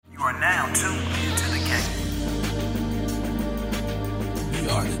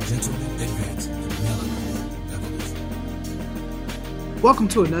gentlemen advancing the melanin evolution. Welcome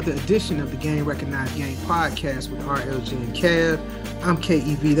to another edition of the Game Recognized Game podcast with RLJ and Kev. I'm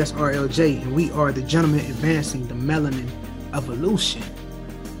KEV, that's RLJ, and we are the gentlemen advancing the melanin evolution.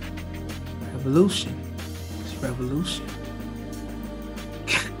 Revolution. It's revolution.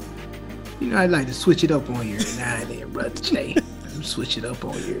 You know, I like to switch it up on here now and then, brother Jay. Switch it up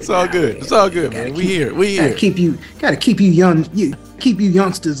on here. It's all good. It's all good, man. We here. Gotta keep you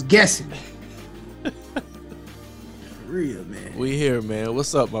youngsters guessing. For real, man. We here, man.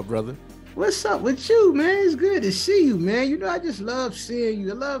 What's up, my brother? What's up with you, man? It's good to see you, man. You know, I just love seeing you.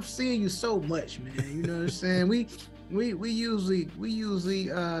 I love seeing you so much, man. You know what I'm saying? We usually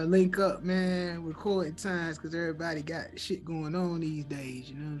link up, man, recording times because everybody got shit going on these days.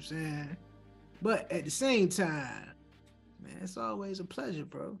 You know what I'm saying? But at the same time, man, it's always a pleasure,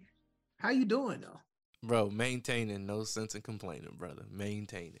 bro. How you doing, though? Bro, maintaining, no sense in complaining, brother.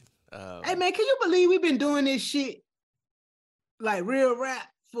 Maintaining. Hey, man, can you believe we've been doing this shit, like real rap,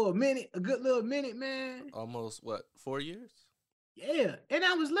 for a good little minute, man? Almost, 4 years? Yeah, and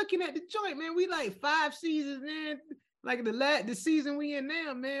I was looking at the joint, man. We like 5 seasons, man. Like the season we in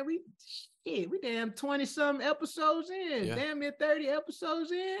now, man. We damn 20-something episodes in. Yeah. Damn near 30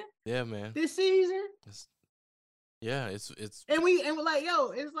 episodes in. Yeah, man. This season. It's And we're like,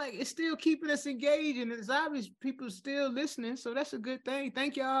 yo, it's like it's still keeping us engaged, and it's obvious people still listening, so that's a good thing.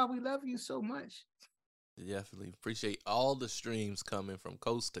 Thank y'all. We love you so much. definitely appreciate all the streams coming from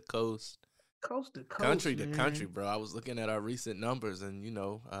coast to coast, Coast to coast, country man. to country, bro. I was looking at our recent numbers, and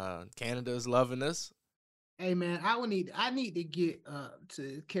Canada's loving us. Hey, man, I need to get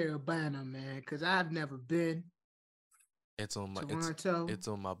to Carolina, man, because I've never been. It's on my Toronto. It's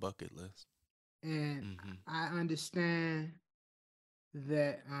on my bucket list. And I understand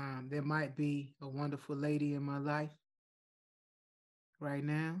that there might be a wonderful lady in my life right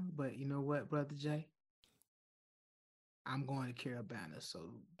now, but you know what, Brother Jay? I'm going to Carolina, so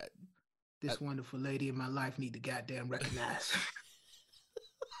this wonderful lady in my life need to goddamn recognize.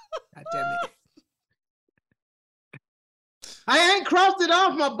 God damn it. I ain't crossed it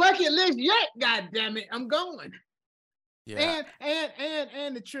off my bucket list yet, god damn it. I'm going. Yeah.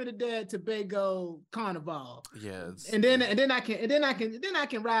 And the Trinidad Tobago Carnival. Yes. And then I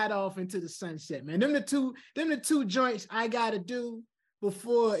can ride off into the sunset, man. Them the two joints I gotta do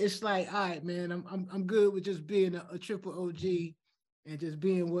before it's like, all right, man, I'm good with just being a triple OG and just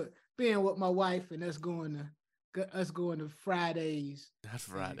being with my wife and us going to Fridays. That's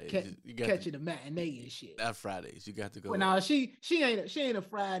Fridays. Catching the matinee and shit. That's Fridays. You got to go. Well, no, she ain't a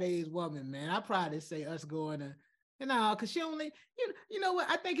Fridays woman, man. I probably say us going to. No, because she only, you know what?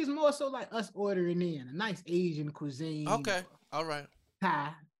 I think it's more so like us ordering in a nice Asian cuisine. Okay. All right. Thai.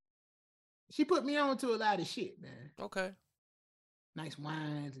 She put me on to a lot of shit, man. Okay. Nice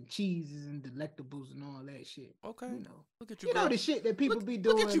wines and cheeses and delectables and all that shit. Okay. You know. Look at you. You know the shit that people be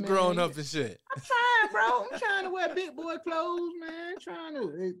doing. Look at you, man. growing up and shit. I'm trying, bro. I'm trying to wear big boy clothes, man. Trying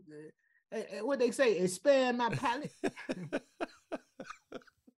to, what they say, expand my palate.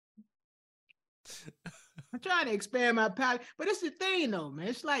 I'm trying to expand my palate, but it's the thing though, man.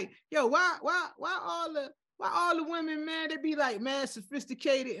 It's like, yo, why all the women, man, they be like mad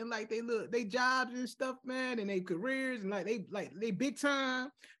sophisticated and like they jobs and stuff, man, and they careers and they big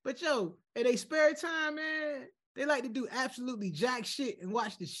time. But yo, in they spare time, man, they like to do absolutely jack shit and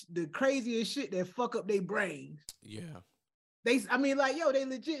watch the craziest shit that fuck up their brains. Yeah. They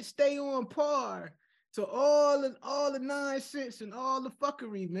legit stay on par to all the nonsense and all the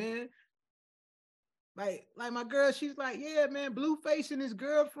fuckery, man. Like my girl, she's like, yeah, man, Blueface and his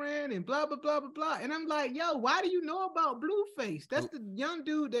girlfriend and blah, blah, blah, blah, blah. And I'm like, yo, why do you know about Blueface? That's the young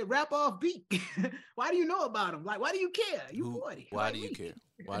dude that rap off beat. Why do you know about him? Like, why do you care? You 40. Why do you care?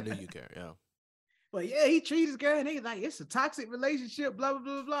 Why do you care? Yeah. But yeah, he treats his girl and he's like, it's a toxic relationship, blah, blah,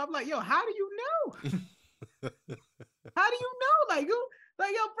 blah, blah. I'm like, yo, how do you know? How do you know? Like,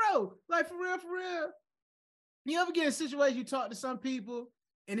 yo, bro, like for real. You ever get in a situation you talk to some people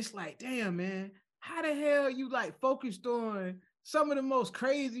and it's like, damn, man, how the hell you like focused on some of the most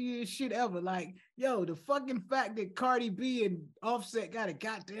craziest shit ever? Like, yo, the fucking fact that Cardi B and Offset got a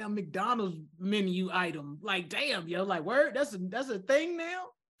goddamn McDonald's menu item. Like, damn, yo, like, word, that's a thing now?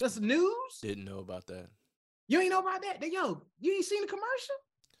 That's news? Didn't know about that. You ain't know about that? Yo, you ain't seen the commercial?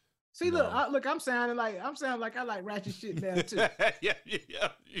 See, No. look, I'm sounding like I like ratchet shit now too. yeah.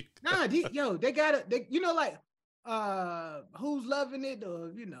 Nah, they got it. You know, like, who's loving it,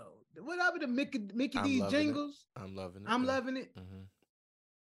 or you know, whatever the Mickey D's jingles. I'm loving it. I'm loving it. Mm-hmm.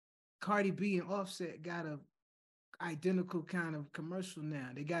 Cardi B and Offset got a identical kind of commercial now.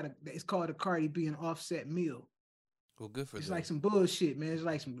 It's called a Cardi B and Offset meal. Well, good for It's them. like some bullshit, man.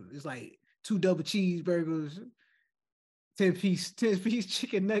 It's like 2 double cheeseburgers, 10-piece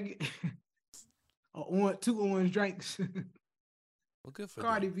chicken nugget, or 2 orange drinks. Well, good for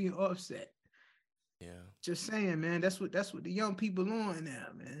Cardi them. being upset. Yeah. Just saying, man. That's what the young people on now,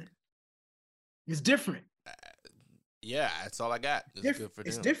 man. It's different. Yeah, that's all I got. It's good for them.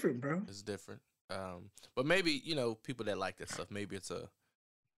 It's different, bro. It's different. But maybe, people that like that stuff, maybe it's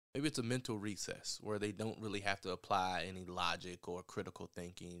a mental recess where they don't really have to apply any logic or critical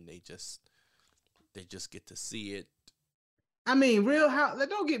thinking. They just get to see it. I mean,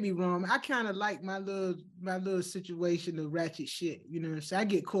 don't get me wrong. I kind of like my little situation of ratchet shit. You know what I'm saying? I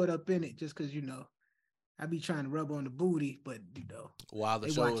get caught up in it just because, I be trying to rub on the booty, but While the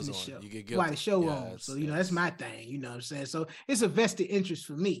they show watching is the on, show. you get guilty. While the show on. So, that's my thing. You know what I'm saying? So it's a vested interest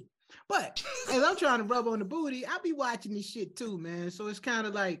for me. But as I'm trying to rub on the booty, I be watching this shit too, man. So it's kind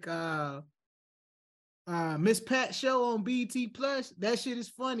of like Miss Pat show on BT Plus. That shit is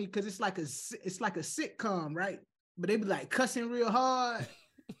funny because it's like a sitcom, right? But they be like cussing real hard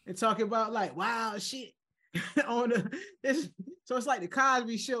and talking about like wild shit so it's like the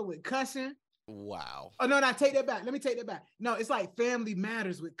Cosby Show with cussing. Wow. Oh no, take that back. Let me take that back. No, it's like Family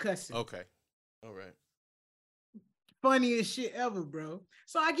Matters with cussing. Okay. All right. Funniest shit ever, bro.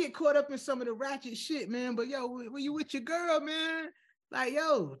 So I get caught up in some of the ratchet shit, man. But yo, when you with your girl, man, like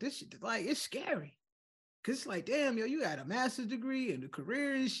yo, this shit, like it's scary. Cause it's like, damn, yo, you got a master's degree and a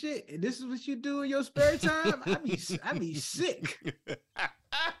career and shit, and this is what you do in your spare time. I be sick.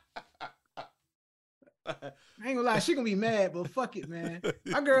 I ain't gonna lie, she gonna be mad, but fuck it, man.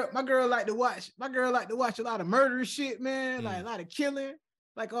 My girl like to watch a lot of murder shit, man. Like a lot of killing,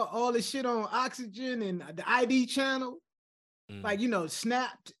 like all this shit on Oxygen and the ID channel. Like,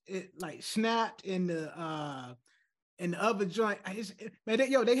 snapped in the other joint.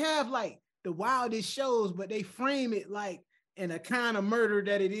 They have like the wildest shows, but they frame it like in a kind of murder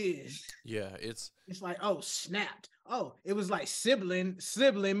that it is. Yeah, it's like, oh, snapped. Oh, it was like sibling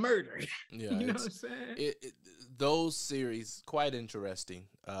murder. Yeah, you know what I'm saying? Those series quite interesting.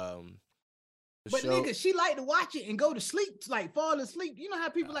 But nigga, she like to watch it and go to sleep, like fall asleep. You know how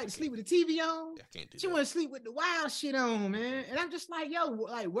people like to sleep with the TV on? I can't do she that. want to sleep with the wild shit on, man. And I'm just like, yo,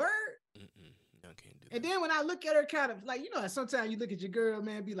 like word. I can't do that. And then when I look at her, kind of like, sometimes you look at your girl,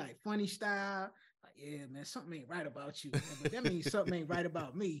 man, be like funny style. Like, yeah, man, something ain't right about you. Man. But that means something ain't right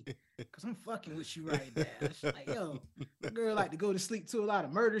about me. Cause I'm fucking with you right now. It's like, yo, my girl like to go to sleep to a lot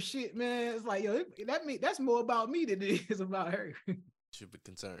of murder shit, man. It's like, yo, that's more about me than it is about her. Should be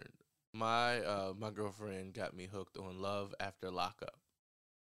concerned. My girlfriend got me hooked on Love After Lockup.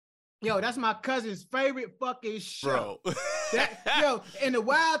 Yo, that's my cousin's favorite fucking show. Bro. And the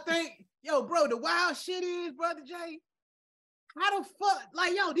wild thing, bro, the wild shit is, Brother Jay, how the fuck,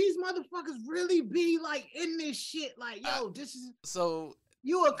 like, yo, these motherfuckers really be like in this shit, like, yo, this is so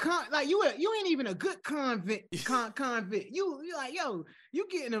you ain't even a good convict. You like, yo, you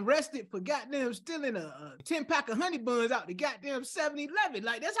getting arrested for goddamn stealing a 10-pack of honey buns out the goddamn 7-Eleven.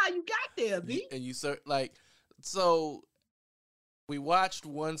 Like, that's how you got there, B. And you so we watched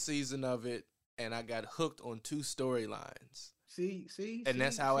one season of it, and I got hooked on 2 storylines. And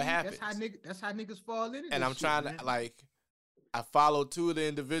that's how it happens. That's how niggas fall into and I'm trying to I follow 2 of the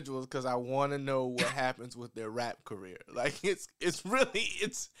individuals because I want to know what happens with their rap career. Like it's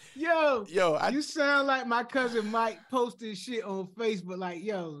you sound like my cousin Mike posted shit on Facebook. Like,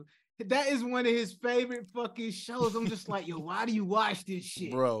 yo, that is one of his favorite fucking shows. I'm just like, yo, why do you watch this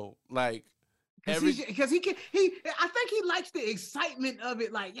shit, bro? Like, because I think he likes the excitement of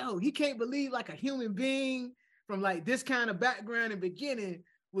it. Like, yo, he can't believe like a human being from like this kind of background and beginning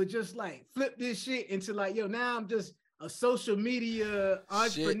would just like flip this shit into like, yo, now I'm just a social media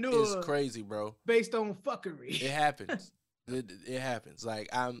entrepreneur. Shit is crazy, bro. Based on fuckery. It happens. It happens.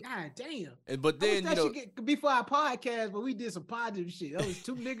 Like, God damn. But then, shit before our podcast, but we did some positive shit. There was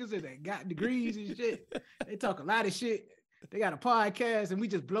 2 niggas that got degrees and shit. They talk a lot of shit. They got a podcast and we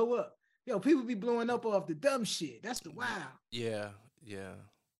just blow up. Yo, people be blowing up off the dumb shit. That's the wild. Yeah.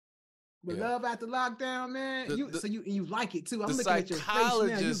 But Love After Lockdown, man. You like it too. I'm looking at your face now.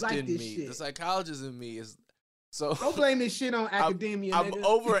 You like this shit. The psychologist in me is so. Don't blame this shit on academia. I'm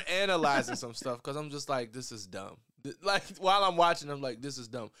over analyzing some stuff because I'm just like, this is dumb. Like, while I'm watching, I'm like, this is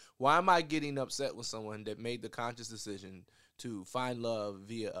dumb. Why am I getting upset with someone that made the conscious decision to find love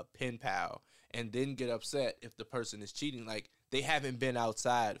via a pen pal and then get upset if the person is cheating? Like, they haven't been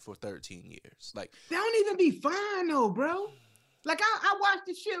outside for 13 years. Like, they don't even be fine though, bro. Like, I watched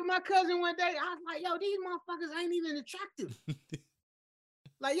this shit with my cousin one day. I was like, yo, these motherfuckers ain't even attractive.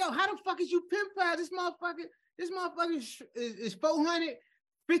 Like, yo, how the fuck is you pen pal? This motherfucker is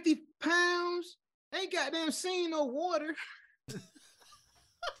 450 pounds. Ain't goddamn seen no water. Nigga,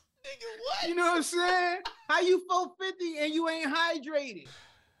 what? You know what I'm saying? How you 450 and you ain't hydrated?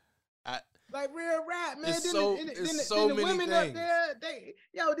 Like real rap, man. It's Then so the many women things. up there,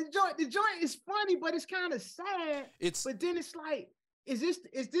 the joint is funny, but it's kind of sad. But then it's like, is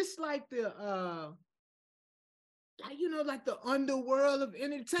this like the like the underworld of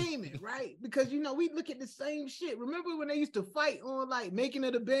entertainment, right? Because we look at the same shit. Remember when they used to fight on like Making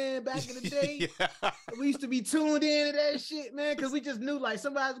of the Band back in the day? Yeah. We used to be tuned into that shit, man, because we just knew like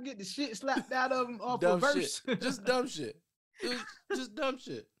somebody would get the shit slapped out of them off dumb a verse. shit. Just dumb shit. Just dumb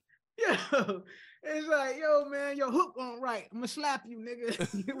shit. Yo, it's like, yo, man, your hook on right. I'm gonna slap you,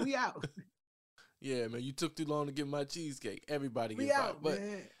 nigga. We out. Yeah, man, you took too long to get my cheesecake. Everybody We gets out, fired. But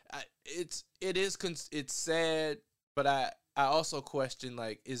man. it's sad, but I also question,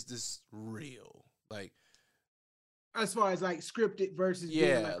 like, is this real? Like, as far as like scripted versus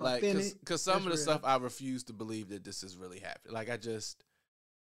being like authentic, because some of the stuff I refuse to believe that this is really happening. Like,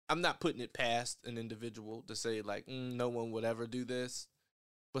 I'm not putting it past an individual to say like no one would ever do this.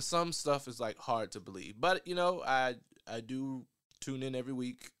 But some stuff is like hard to believe. But I do tune in every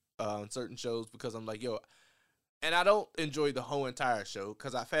week on certain shows because I'm like, yo, and I don't enjoy the whole entire show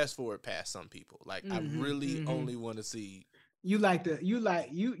because I fast forward past some people. Like I really only want to see. You like the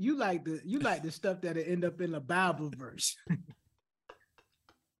stuff that'll end up in a Bible verse.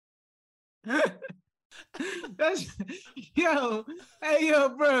 That's hey yo,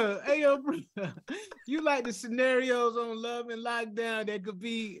 bro. You like the scenarios on Love and Lockdown that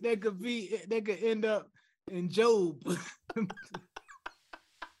could end up in Job.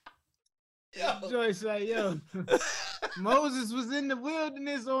 Joyce like, yo, Moses was in the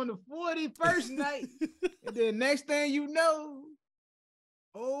wilderness on the 41st night, and then next thing you know,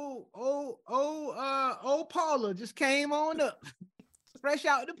 old Paula just came on up. Fresh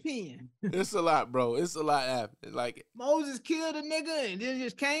out the pen. It's a lot, bro. It's a lot happening. Like Moses killed a nigga and then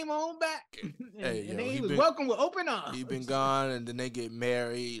just came on back. And then he was welcomed with open arms. He been gone, and then they get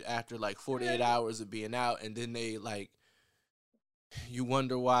married after like 48 hours of being out, and then they like, you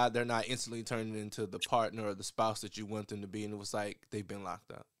wonder why they're not instantly turning into the partner or the spouse that you want them to be, and it was like they've been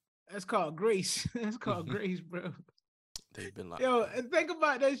locked up. That's called grace. That's called grace, bro. They've been locked up. Yo, and think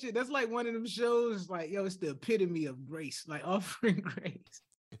about that shit. That's like one of them shows. Like, yo, it's the epitome of grace, like offering grace.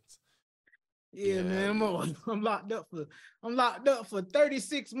 Yeah, man. I'm locked up for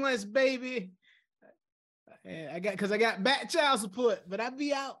 36 months, baby. And I got back child support, but I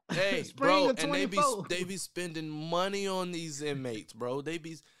be out. Hey, spring bro, of 24. And they be spending money on these inmates, bro. They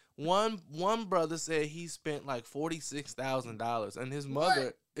be one brother said he spent like $46,000, and his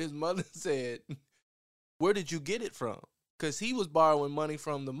mother said, "Where did you get it from?" Because he was borrowing money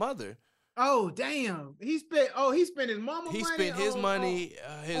from the mother. Oh damn! He spent his mama money. He spent his money,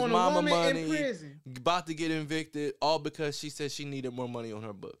 his on mama a woman money. In prison. About to get evicted, all because she said she needed more money on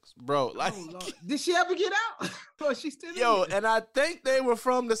her books, bro. Like, did she ever get out? Or she still? Yo, and I think they were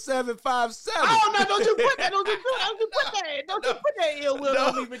from the 757. Oh no! Don't you put that ill will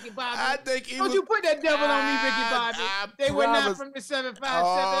on me, Ricky Bobby. I think don't you put that devil on me, Ricky Bobby. They were not from the 757.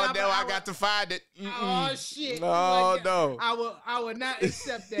 Oh no, I got to find it. Oh shit! No, no. I will not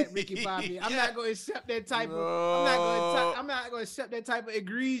accept that, Ricky Bobby. I'm not going to accept that type of. I'm not going to accept that type of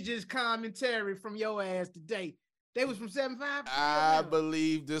egregious commentary from your ass today. They was from 7-5. I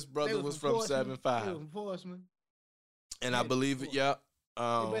believe this brother was from 7-5. They were from Portsmouth. And I believe it. Yeah. They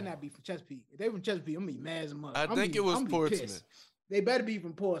better not be from Chesapeake. If they from Chesapeake, I'm gonna be mad as a mother. I think it was Portsmouth. They better be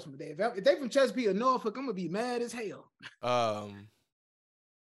from Portsmouth. If they from Chesapeake or Norfolk, I'm gonna be mad as hell.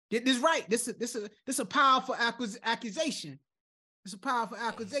 Get this right. This a powerful accusation. It's a powerful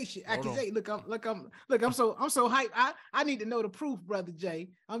accusation. Look, I'm so hyped. I need to know the proof, brother Jay.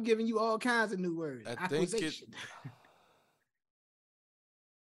 I'm giving you all kinds of new words. Accusation.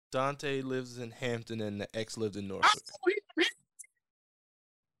 Dante lives in Hampton and the ex lives in Norfolk.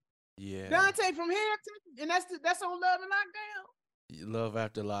 Yeah. Dante from Hampton, and that's on Love and Lockdown. Love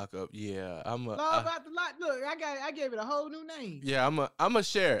After Lockup. Yeah, Love After Lock. Look, I gave it a whole new name. Yeah, I'm gonna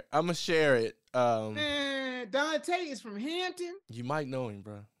share it. I'm gonna share it. Man, Dante is from Hampton. You might know him,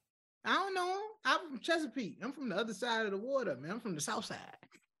 bro. I don't know him. I'm from Chesapeake. I'm from the other side of the water, man. I'm from the south side.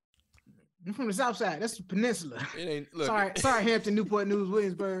 I'm from the south side. That's the peninsula. It ain't. Look. Sorry, Hampton, Newport News,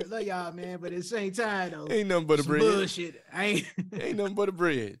 Williamsburg. Love y'all, man. But at the same time, though, ain't nothing but a bridge. Bullshit. Ain't nothing but a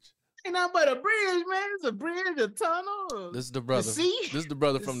bridge. Ain't nothing but a bridge, man. It's a bridge, a tunnel. This is the brother. The sea? This is the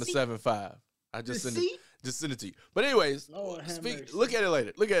brother from the 7-5. I just sent it to you. But anyways, look at it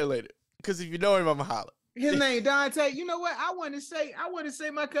later. Because if you know him, I'ma holler. His name Dante. You know what? I want to say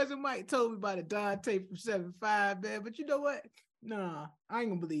my cousin Mike told me about a Dante from 7-5, man. But you know what? Nah, I ain't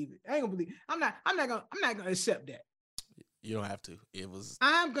gonna believe it. I ain't gonna believe it. I'm not gonna accept that. You don't have to. It was.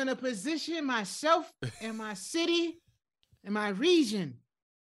 I'm gonna position myself and my city and my region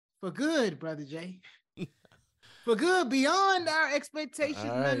for good, Brother Jay. For good beyond our expectations,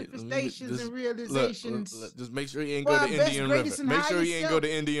 All right, manifestations, and look, realizations. just make sure you ain't For go to our best, Indian greatest, River. and Make sure highest you ain't self. go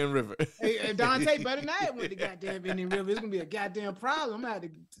to Indian River. Hey, Dante better not went to goddamn Indian River. It's gonna be a goddamn problem. I'm gonna have to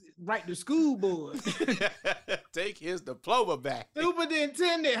write the school board. Take his diploma back.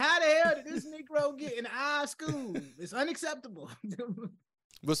 Superintendent, how the hell did this Negro get in our school? It's unacceptable.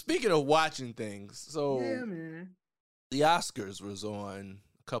 But speaking of watching things, so Yeah, man. the Oscars was on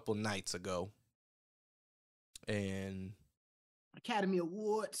a couple nights ago, and Academy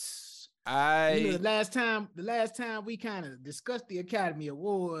Awards. I the last time we kind of discussed the Academy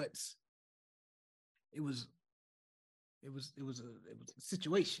Awards, it was a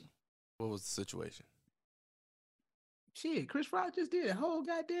situation. What was the situation? Shit, Chris Rock just did a whole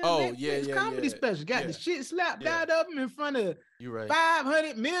goddamn Netflix comedy special. Got the shit slapped out of him in front of You right.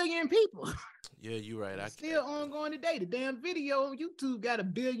 500 million people. Yeah, you right. It's still ongoing today. The damn video on YouTube got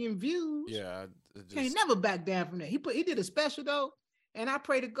 1 billion views. Yeah, Can't never back down from that. He did a special though, and I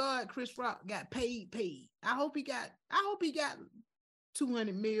pray to God Chris Rock got paid. I hope he got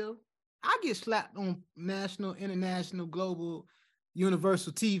 200 mil. I get slapped on national, international, global,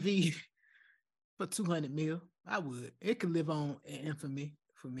 universal TV for 200 mil. I would. It could live on in infamy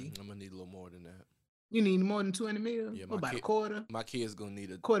for me. I'm gonna need a little more than that. You need more than 200 mil? Yeah, what about a quarter? My kid's gonna need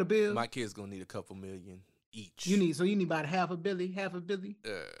a quarter bill. My kid's gonna need a couple million each. You need about half a billy. I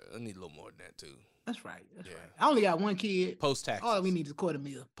need a little more than that too. That's right. Right. I only got one kid. Post taxes. All we need is a quarter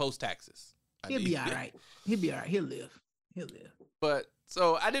mil. Post taxes. He'll be all right. He'll be all right. He'll live. But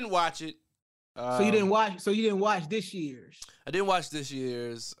so I didn't watch it. So you didn't watch this year's. I didn't watch this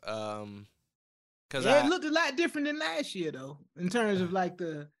year's. Because it looked a lot different than last year though, in terms of like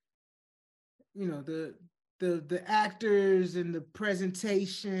the actors and the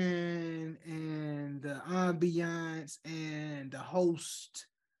presentation and the ambiance and the host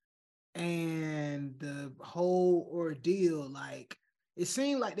and the whole ordeal. Like it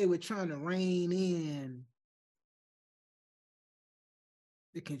seemed like they were trying to rein in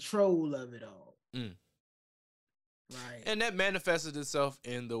the control of it all. Right. And that manifested itself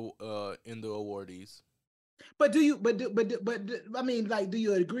in the awardees. But I mean, like, do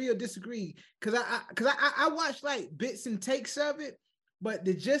you agree or disagree? Because I watched like bits and takes of it, but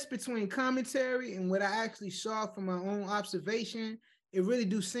the gist between commentary and what I actually saw from my own observation, it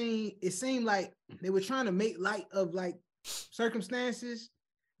really seemed like they were trying to make light of like circumstances,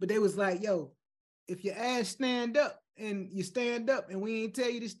 but they was like, yo, if your ass stand up and you stand up and we ain't tell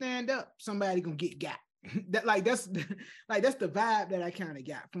you to stand up, somebody gonna get got. That's the vibe that I kind of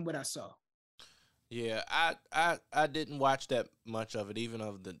got from what I saw. Yeah, I didn't watch that much of it, even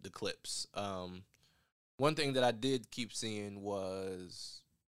of the clips. One thing that I did keep seeing was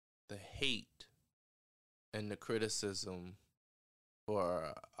the hate and the criticism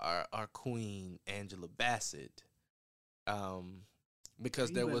for our queen Angela Bassett, because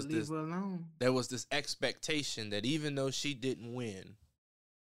there was this expectation that even though she didn't win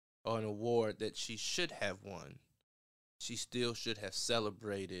an award that she should have won, she still should have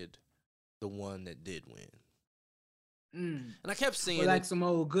celebrated the one that did win. And I kept seeing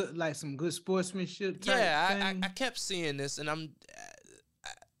some good sportsmanship type I kept seeing this, and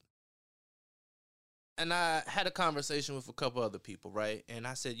I had a conversation with a couple other people, right? And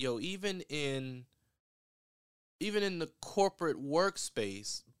I said, yo, even in the corporate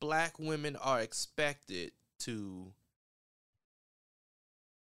workspace, Black women are expected to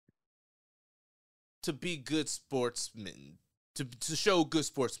be good sportsmen, to show good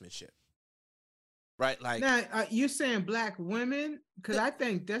sportsmanship, right? Like now, you're saying Black women, because I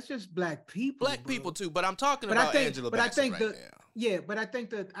think that's just Black people. Black people too, but I'm talking about Angela Bassett right now. Yeah, but I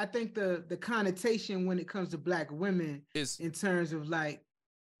think the connotation when it comes to Black women is in terms of like,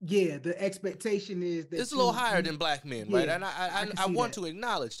 yeah, the expectation is that it's a little higher than Black men, right? And I want to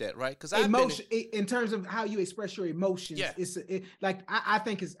acknowledge that, right? Because in terms of how you express your emotions, I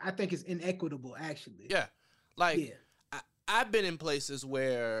think it's inequitable, actually. Yeah, I've been in places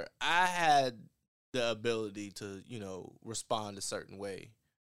where I had the ability to, respond a certain way,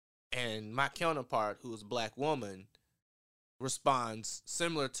 and my counterpart, who is a Black woman, responds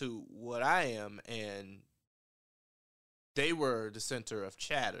similar to what I am, and they were the center of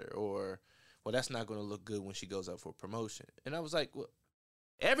chatter, or, well, that's not going to look good when she goes up for promotion. And I was like, well,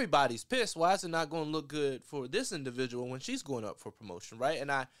 everybody's pissed. Why is it not going to look good for this individual when she's going up for promotion, right? And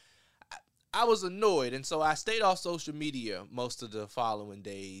I was annoyed, and so I stayed off social media most of the following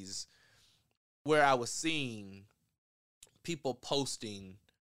days, where I was seeing people posting.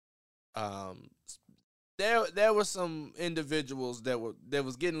 There were some individuals that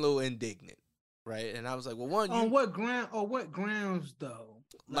was getting a little indignant, right? And I was like, well, on what grounds though?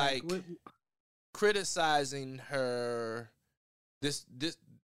 Like what? Criticizing her. This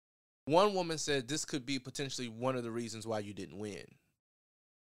one woman said this could be potentially one of the reasons why you didn't win.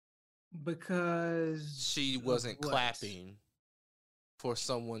 Because she wasn't clapping for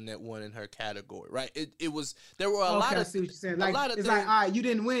someone that won in her category, right? It was, there were a lot of, I see what you're saying. Like, it's things, like, all right, you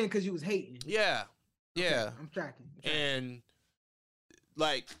didn't win because you was hating. Yeah. Yeah. Okay, I'm tracking. And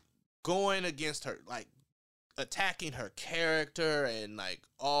like going against her, like attacking her character and like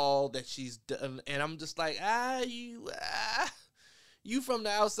all that she's done. And I'm just like, you from the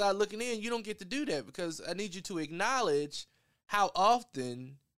outside looking in, you don't get to do that, because I need you to acknowledge how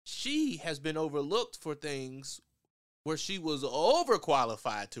often she has been overlooked for things where she was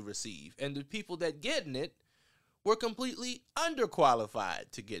overqualified to receive, and the people that getting it were completely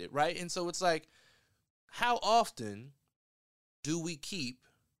underqualified to get it, right? And so it's like, how often do we keep,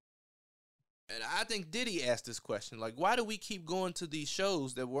 and I think Diddy asked this question, like, why do we keep going to these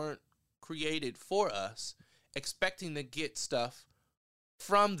shows that weren't created for us, expecting to get stuff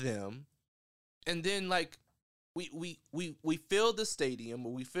from them, and then like we fill the stadium,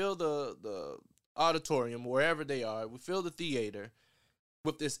 or we fill the auditorium, wherever they are, we fill the theater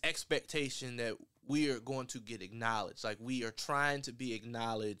with this expectation that we are going to get acknowledged. Like, we are trying to be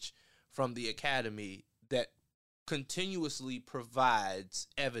acknowledged from the Academy that continuously provides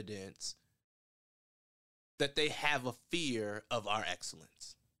evidence that they have a fear of our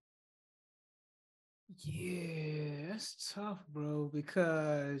excellence. Yeah, that's tough, bro,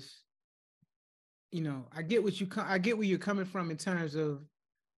 because you know, I get where you're coming from in terms of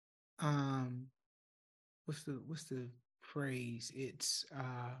what's the phrase? It's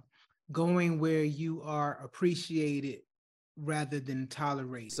going where you are appreciated rather than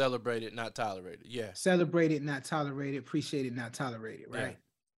tolerated. Celebrated, not tolerated. Yeah. Celebrated, not tolerated. Appreciated, not tolerated. Right.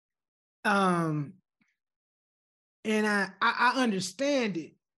 Yeah. And I understand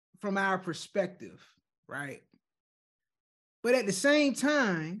it from our perspective, right? But at the same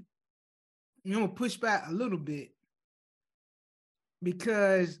time, I'm gonna push back a little bit,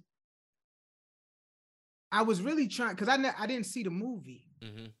 because I was really trying, because I didn't see the movie,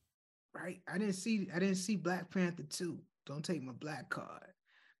 right? I didn't see Black Panther 2. Don't take my black card,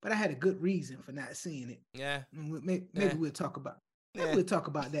 but I had a good reason for not seeing it. Yeah. Maybe we'll talk about. We'll talk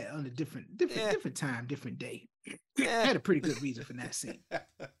about that on a different time, different day. I had a pretty good reason for not seeing it.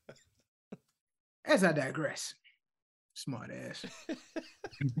 As I digress, smart ass.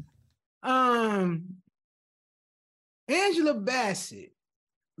 Angela Bassett,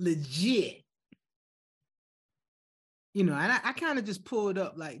 legit. You know, and I kind of just pulled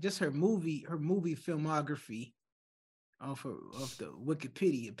up like just her movie filmography off the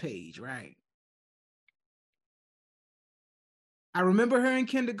Wikipedia page, right? I remember her in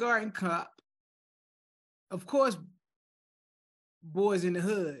Kindergarten Cop. Of course, Boys in the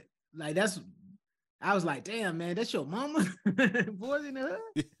Hood. Like, I was like, damn, man, that's your mama? Boys in the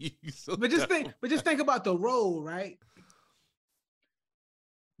Hood? But just think about the role, right?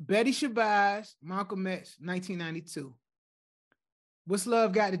 Betty Shabazz, Malcolm X, 1992. What's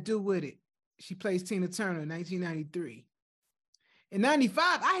Love Got to Do with It? She plays Tina Turner in 1993. In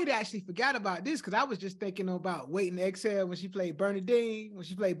 95, I had actually forgot about this because I was just thinking about Waiting to Exhale when she played Bernadine, when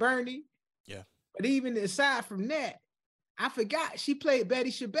she played Bernie. Yeah. But even aside from that, I forgot she played Betty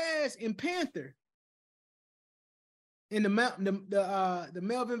Shabazz in Panther. In the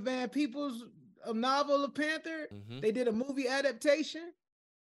Melvin Van Peebles novel of Panther, they did a movie adaptation.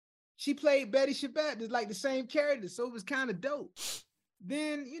 She played Betty Shabazz, like the same character, so it was kind of dope.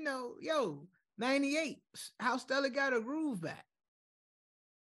 Then, 98, How Stella Got Her Groove Back.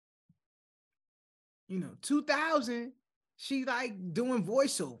 2000, she like doing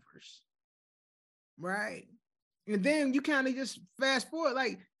voiceovers, right? And then you kind of just fast forward,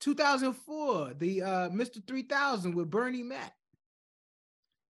 like 2004, the Mr. 3000 with Bernie Mac.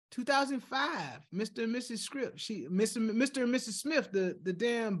 2005, Mr. and Mrs. Script. Mr. and Mrs. Smith, the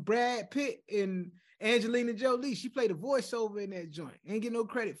damn Brad Pitt and Angelina Jolie. She played a voiceover in that joint. Ain't get no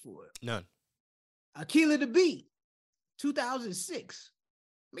credit for it. None. Akilah the Beat, 2006.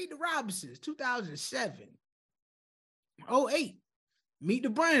 Meet the Robinsons, 2007. 08, Meet the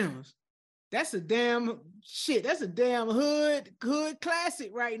Browns. That's a damn shit. That's a damn hood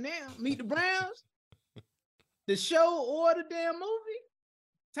classic right now. Meet the Browns. The Show or the damn movie.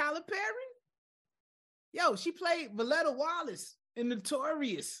 Tyler Perry. Yo, she played Valletta Wallace in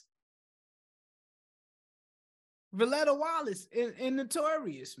Notorious. Valletta Wallace in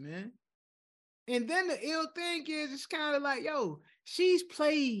Notorious, man. And then the ill thing is, it's kind of like, yo, she's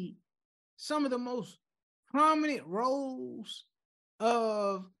played some of the most prominent roles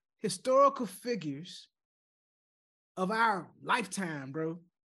of historical figures of our lifetime, bro,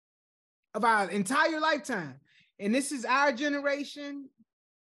 of our entire lifetime. And this is our generation,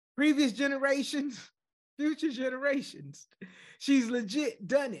 previous generations, future generations. She's legit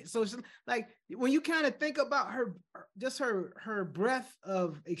done it. So like when you kind of think about her, just her breadth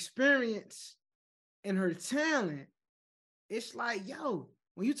of experience and her talent, it's like, yo,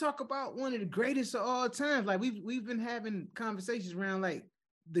 when you talk about one of the greatest of all time, like we've been having conversations around like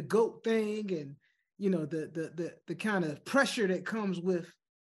the GOAT thing, and you know the kind of pressure that comes with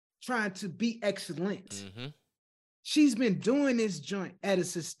trying to be excellent. Mm-hmm. She's been doing this joint at a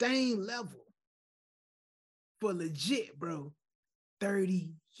sustained level for legit, bro,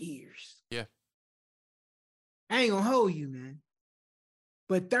 30 years. Yeah. I ain't gonna hold you, man.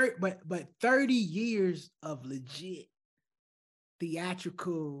 But 30 years of legit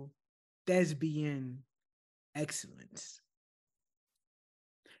theatrical thespian excellence.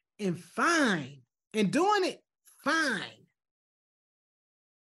 And fine. And doing it fine.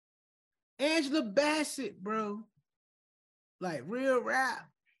 Angela Bassett, bro, like real rap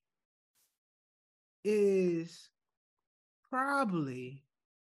is probably,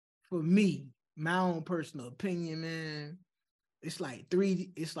 for me, my own personal opinion, man, it's like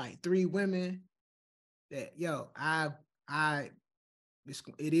three women that, yo,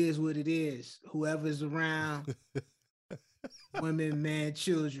 it is what it is. Whoever's around, women, man,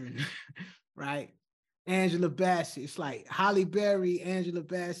 children, right? Angela Bassett, it's like Halle Berry, Angela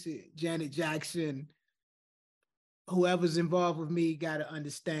Bassett, Janet Jackson. Whoever's involved with me got to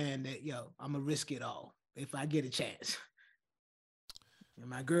understand that, yo, I'm gonna risk it all if I get a chance. And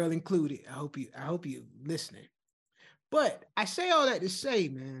my girl included. I hope you listening. But I say all that to say,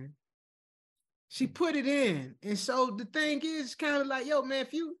 man, she put it in. And so the thing is kind of like, yo, man,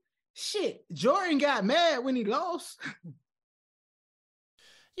 Jordan got mad when he lost.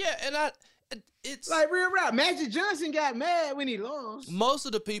 Yeah, and it's like real rap. Magic Johnson got mad when he lost. Most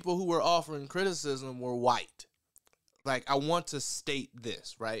of the people who were offering criticism were white. Like, I want to state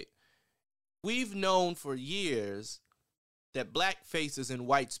this, right? We've known for years that black faces in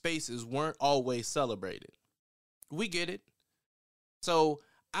white spaces weren't always celebrated. We get it. So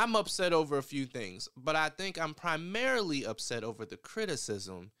I'm upset over a few things, but I think I'm primarily upset over the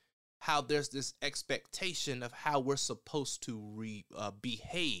criticism, how there's this expectation of how we're supposed to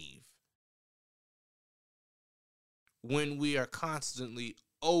behave when we are constantly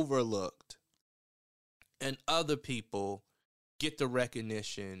overlooked and other people get the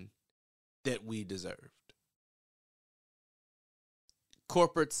recognition that we deserved.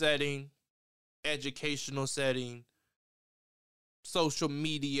 Corporate setting, educational setting, social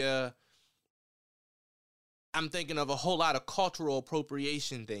media. I'm thinking of a whole lot of cultural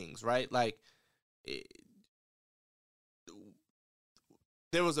appropriation things, right? Like,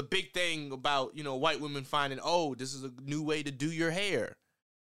 there was a big thing about, white women finding, oh, this is a new way to do your hair.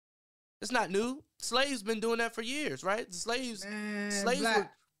 It's not new. Slaves been doing that for years, right? The slaves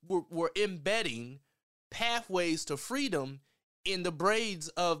were embedding pathways to freedom in the braids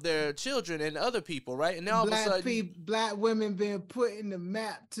of their children and other people, right? And now all of a sudden, black women been putting the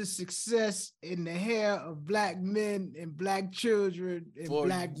map to success in the hair of black men and black children and for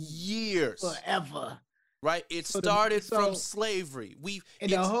black years, forever. Right? It started from slavery.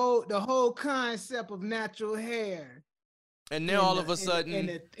 The whole concept of natural hair. And now all of a sudden,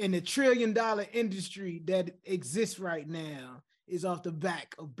 in the $1 trillion industry that exists right now is off the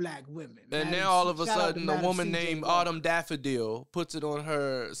back of black women. And now all of a sudden, a woman named Autumn Daffodil puts it on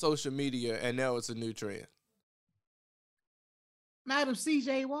her social media, and now it's a new trend. Madam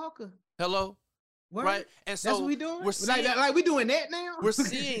C.J. Walker. Hello? What? Right? And so that's what we doing? We're seeing, like we doing that now? We're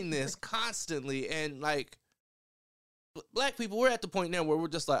seeing this constantly, and like, black people, we're at the point now where we're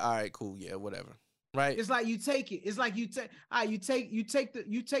just like, all right, cool, yeah, whatever. Right? It's like you take it. It's like you take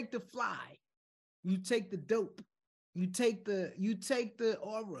the fly. You take the dope. You take the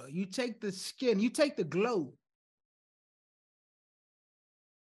aura, you take the skin, you take the glow.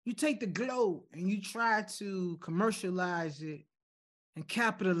 You take the glow and you try to commercialize it and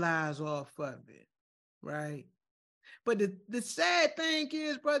capitalize off of it, right? But the sad thing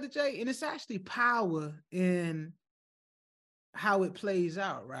is, Brother Jay, and it's actually power in how it plays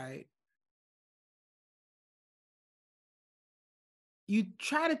out, right? You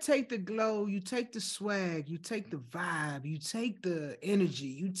try to take the glow, you take the swag, you take the vibe, you take the energy,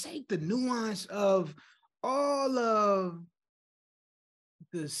 you take the nuance of all of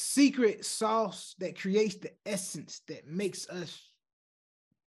the secret sauce that creates the essence that makes us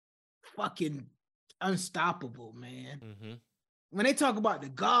fucking unstoppable, man. Mm-hmm. When they talk about the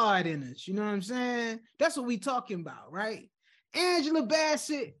God in us, you know what I'm saying? That's what we talking about, right? Angela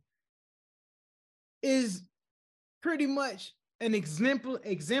Bassett is pretty much an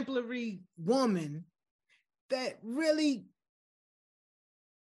exemplary woman that really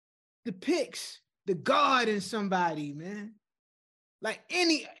depicts the God in somebody, man. Like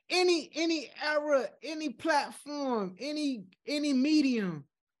any era, any platform, any medium,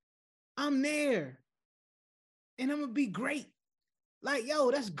 I'm there. And I'm gonna be great. Like, yo,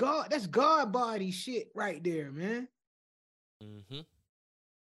 that's God body shit right there, man. Mm-hmm.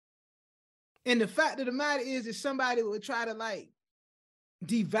 And the fact of the matter is that somebody would try to like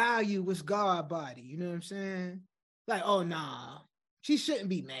devalue what's God body, you know what I'm saying? Like, oh nah, she shouldn't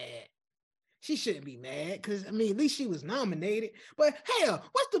be mad. She shouldn't be mad because, I mean, at least she was nominated. But hell,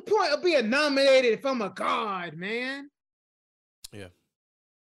 what's the point of being nominated if I'm a God, man? Yeah.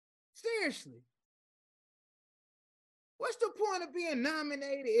 Seriously. What's the point of being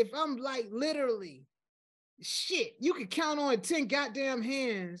nominated if I'm like literally shit? You can count on 10 goddamn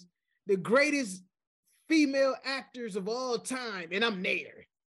hands the greatest female actors of all time, and I'm there.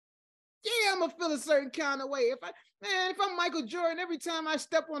 Yeah, I'm gonna feel a certain kind of way. If I'm Michael Jordan, every time I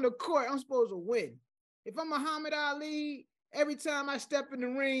step on the court, I'm supposed to win. If I'm Muhammad Ali, every time I step in the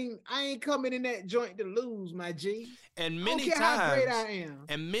ring, I ain't coming in that joint to lose, my G. And I many don't care times, how great I am.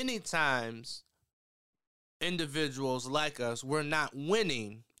 And many times, individuals like us, we're not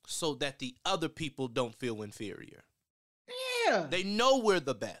winning so that the other people don't feel inferior. Yeah. They know we're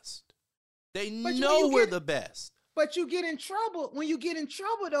the best. They know we're the best. But you get in trouble. When you get in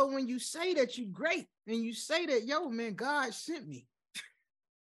trouble, though, when you say that you great and you say that, yo, man, God sent me.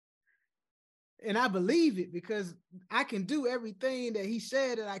 And I believe it because I can do everything that he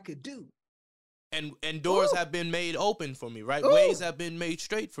said that I could do. And doors have been made open for me, right? Ooh. Ways have been made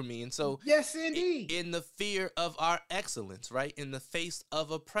straight for me. And so, yes, indeed. In the fear of our excellence, right? In the face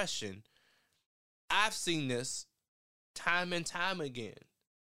of oppression, I've seen this time and time again.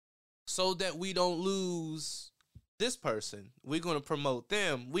 So that we don't lose this person. We're going to promote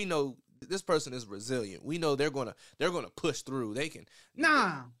them. We know this person is resilient. We know they're going to push through. They can.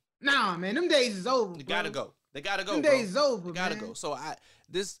 Nah, man. Them days is over. They gotta go. They gotta go. Them days is over. They gotta go. So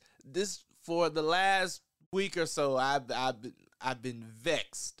this for the last week or so, I've been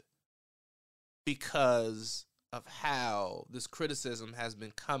vexed because of how this criticism has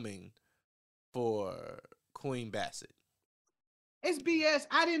been coming for Queen Bassett. It's BS.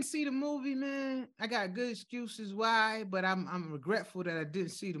 I didn't see the movie, man. I got good excuses why, but I'm regretful that I didn't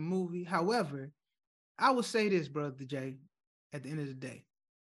see the movie. However, I will say this, Brother Jay, at the end of the day.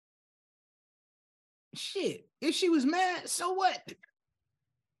 Shit, if she was mad, so what?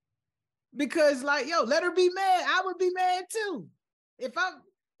 Because, like, yo, let her be mad. I would be mad too. Because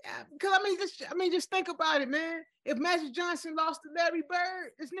just think about it, man. If Magic Johnson lost to Larry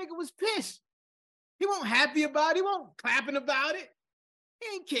Bird, this nigga was pissed. He wasn't happy about it. He wasn't clapping about it. He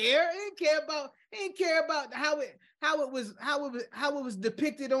didn't care. He didn't care about how it was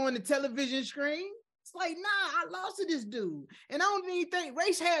depicted on the television screen. It's like, nah, I lost to this dude. And I don't even think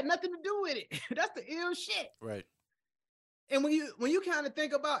race had nothing to do with it. That's the ill shit. Right. And when you kind of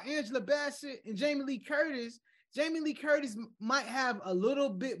think about Angela Bassett and Jamie Lee Curtis might have a little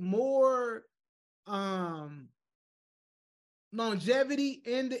bit more longevity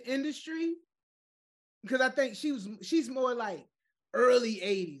in the industry. Because I think she's more like early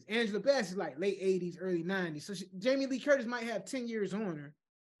 80s. Angela Bassett is like late 80s, early 90s. So Jamie Lee Curtis might have 10 years on her.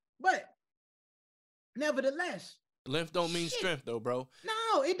 But nevertheless. Length don't mean strength though, bro.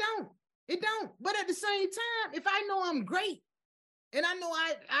 No, it don't. It don't. But at the same time, if I know I'm great, and I know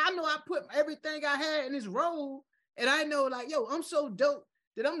I put everything I had in this role, and I know like, yo, I'm so dope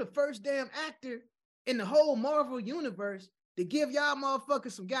that I'm the first damn actor in the whole Marvel universe to give y'all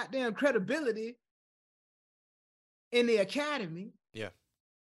motherfuckers some goddamn credibility in the Academy. Yeah.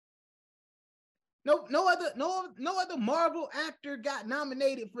 No other Marvel actor got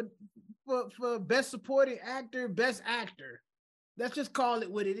nominated for best supporting actor, best actor. Let's just call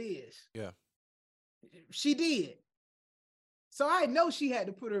it what it is. Yeah. She did. So I know she had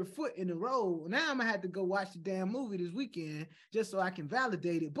to put her foot in the role. Now I'm gonna have to go watch the damn movie this weekend just so I can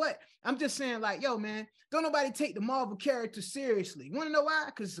validate it. But I'm just saying, like, yo, man, don't nobody take the Marvel character seriously. You wanna know why?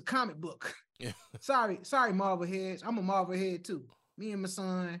 Because it's a comic book. Yeah. Sorry, Marvel heads. I'm a Marvel head too. Me and my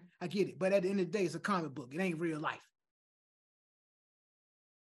son, I get it. But at the end of the day, it's a comic book. It ain't real life.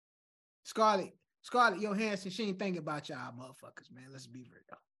 Scarlett Johansson, she ain't thinking about y'all motherfuckers, man. Let's be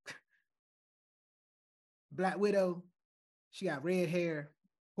real. Black Widow, she got red hair,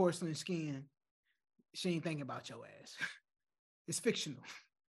 porcelain skin. She ain't thinking about your ass. It's fictional.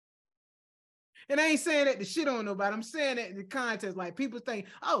 And I ain't saying that to shit on nobody. I'm saying that in the context, like people think,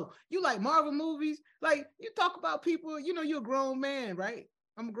 oh, you like Marvel movies? Like you talk about people, you know, you're a grown man, right?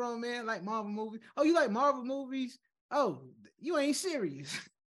 I'm a grown man, like Marvel movies. Oh, you like Marvel movies? Oh, you ain't serious.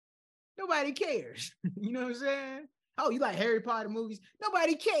 Nobody cares. You know what I'm saying? Oh, you like Harry Potter movies?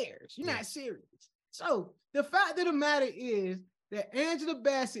 Nobody cares. You're not serious. So the fact of the matter is that Angela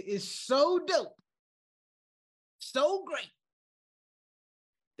Bassett is so dope, so great,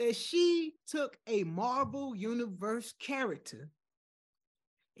 that she took a Marvel Universe character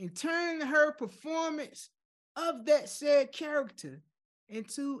and turned her performance of that said character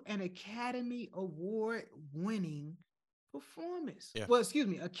into an Academy Award winning performance. Yeah. Well, excuse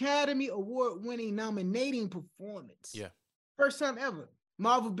me, Academy Award winning nominating performance. Yeah. First time ever.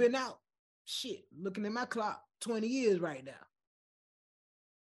 Marvel been out. Shit, looking at my clock, 20 years right now.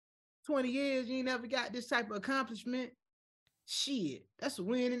 20 years, you ain't never got this type of accomplishment. Shit, that's a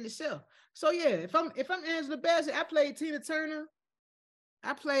win in itself. So yeah, if I'm Angela Bassett, I played Tina Turner.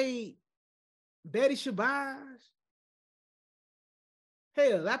 I played Betty Shabazz.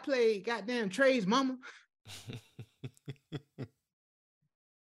 Hell, I played goddamn Trey's mama.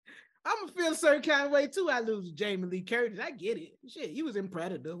 I'm gonna feel a certain kind of way too. I lose to Jamie Lee Curtis. I get it. Shit, he was in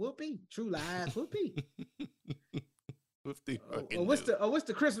Predator. Whoopee. True Lies. Whoopee. What's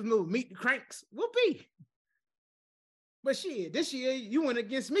the Christmas movie? Meet the Cranks. Whoopee. But shit, this year you went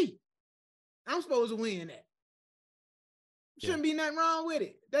against me. I'm supposed to win that. Shouldn't be nothing wrong with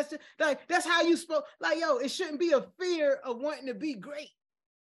it. That's how you supposed. Like, yo, it shouldn't be a fear of wanting to be great.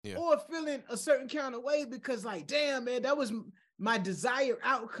 Yeah. Or feeling a certain kind of way because, like, damn, man, that was my desired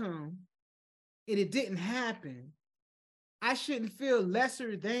outcome and it didn't happen. I shouldn't feel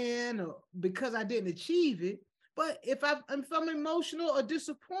lesser than or because I didn't achieve it. But if I'm emotional or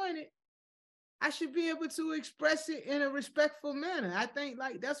disappointed, I should be able to express it in a respectful manner. I think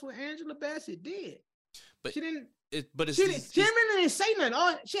like that's what Angela Bassett did. But she didn't. She didn't say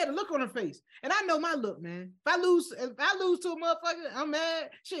nothing. She had a look on her face, and I know my look, man. If I lose to a motherfucker, I'm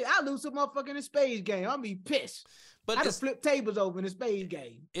mad. Shit, I lose to a motherfucker in a spades game. I'll be pissed. But I'd flip tables over in a spades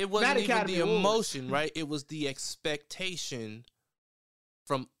game. It wasn't even the emotion, right? It was the expectation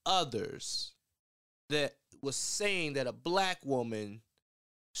from others that was saying that a black woman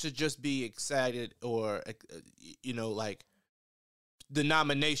should just be excited or, you know, like the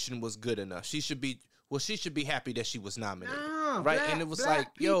nomination was good enough. She should be happy that she was nominated, right? And it was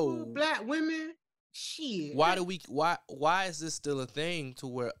like, people, black women, shit. Why is this still a thing to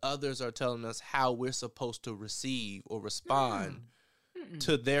where others are telling us how we're supposed to receive or respond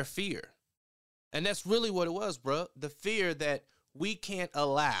to their fear? And that's really what it was, bro. The fear that we can't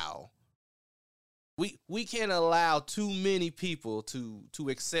allow. We can't allow too many people to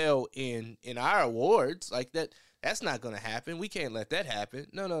excel in our awards like that. That's not going to happen. We can't let that happen.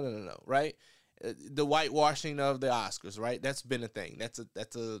 No, right? The whitewashing of the Oscars, right? That's been a thing. That's a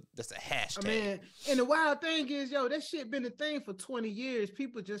hashtag. Man, and the wild thing is, yo, that shit been a thing for 20 years.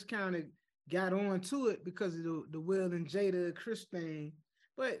 People just kind of got on to it because of the Will and Jada Chris thing.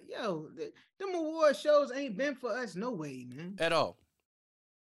 But yo, them award shows ain't been for us no way, man. At all.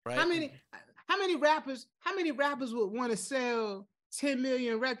 Right? How many rappers would want to sell 10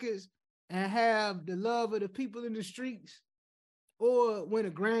 million records and have the love of the people in the streets, or win a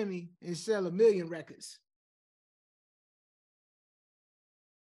Grammy and sell 1 million records?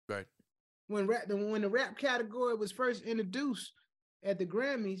 Right. When the rap category was first introduced at the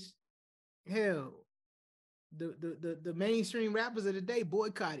Grammys, hell, the mainstream rappers of the day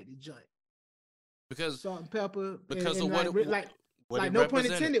boycotted the joint. Because Salt and Pepper. Because of what no pun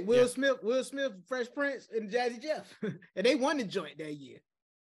intended, Will Smith, Fresh Prince, and Jazzy Jeff. And they won the joint that year.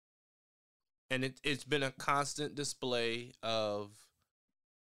 And it's been a constant display of,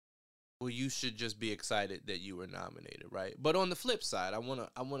 well, you should just be excited that you were nominated, right? But on the flip side, I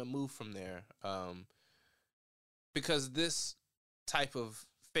wanna move from there, because this type of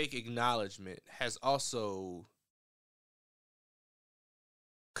fake acknowledgement has also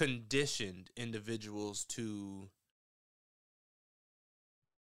conditioned individuals to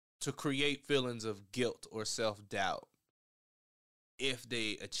create feelings of guilt or self-doubt if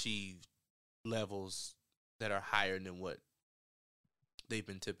they achieve levels that are higher than what they've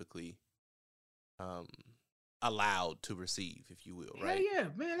been typically allowed to receive, if you will, right? Yeah,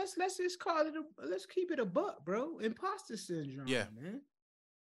 man. Let's just call it. Let's keep it a buck, bro. Imposter syndrome. Yeah, man.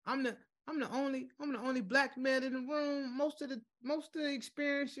 I'm the only black man in the room. Most of the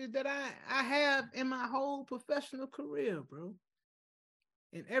experiences that I have in my whole professional career, bro.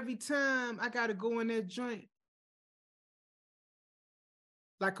 And every time I gotta go in that joint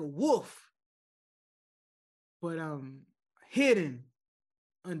like a wolf, but hidden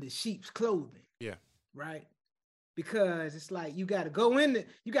under sheep's clothing. Yeah. right? Because it's like you got to go into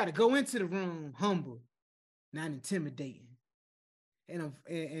the room humble, not intimidating.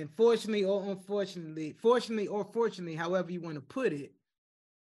 And fortunately or fortunately, however you want to put it,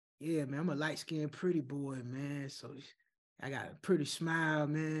 yeah, man, I'm a light-skinned pretty boy, man. So I got a pretty smile,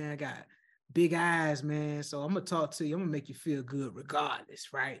 man. I got big eyes, man. So I'm gonna talk to you. I'm gonna make you feel good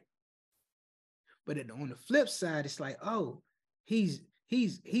regardless, right? But on the flip side, it's like, oh, he's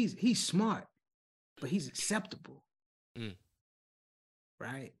smart, but he's acceptable,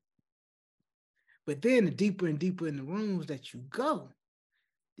 right? But then the deeper and deeper in the rooms that you go,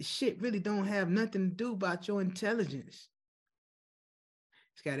 the shit really don't have nothing to do about your intelligence.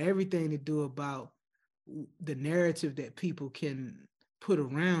 It's got everything to do about the narrative that people can put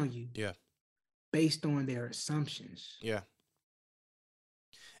around you. Yeah. Based on their assumptions. Yeah.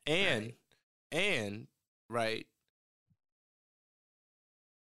 And right,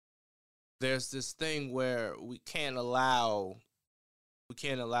 there's this thing where we can't allow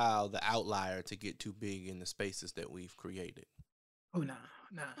the outlier to get too big in the spaces that we've created. Oh no.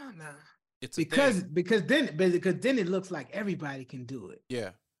 It's because then it looks like everybody can do it.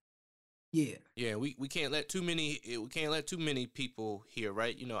 Yeah. Yeah. Yeah, we can't let too many people here,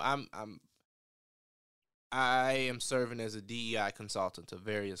 right? You know, I am serving as a DEI consultant to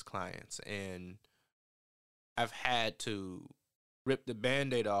various clients, and I've had to rip the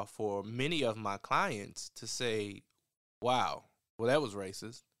Band-Aid off for many of my clients to say, wow, well, that was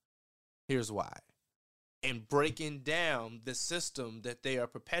racist. Here's why. And breaking down the system that they are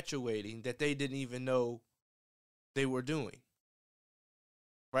perpetuating that they didn't even know they were doing.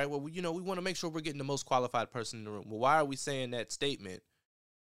 Right? Well, you know, we want to make sure we're getting the most qualified person in the room. Well, why are we saying that statement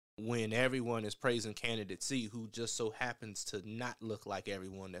when everyone is praising candidate C, who just so happens to not look like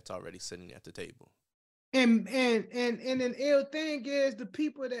everyone that's already sitting at the table? And an ill thing is the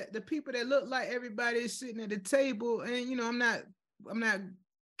people that look like everybody is sitting at the table. And you know, I'm not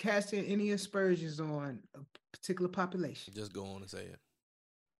casting any aspersions on a particular population. Just go on and say it.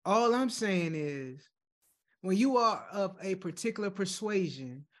 All I'm saying is, when you are of a particular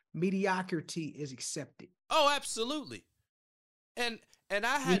persuasion, mediocrity is accepted. Oh, absolutely. And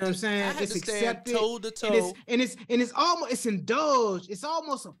I had, you know what I'm saying? I had it's to stand accepted, toe to toe. And it's almost, it's indulged. It's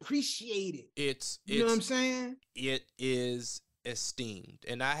almost appreciated. You know what I'm saying? It is esteemed,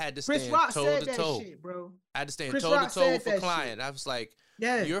 and I had to Chris stand Rock toe said to that toe. shit, bro. I had to stand Chris toe Rock to toe said for that client. shit. I was like,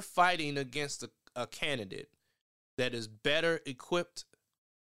 yeah, you're fighting against a candidate that is better equipped,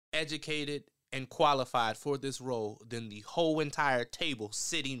 educated, and qualified for this role than the whole entire table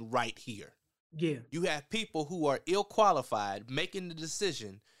sitting right here. Yeah. You have people who are ill qualified making the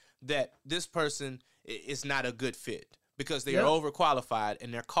decision that this person is not a good fit because they are overqualified,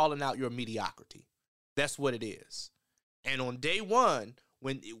 and they're calling out your mediocrity. That's what it is. And on day one,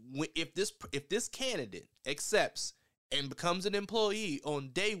 if this candidate accepts and becomes an employee on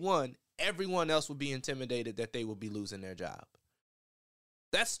day one, everyone else will be intimidated that they will be losing their job.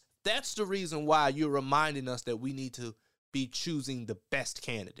 That's the reason why you're reminding us that we need to be choosing the best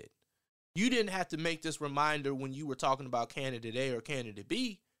candidate. You didn't have to make this reminder when you were talking about candidate A or candidate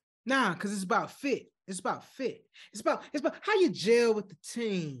B. Nah, because it's about fit. It's about fit. It's about how you gel with the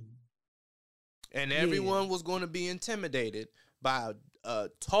team. And everyone was going to be intimidated by a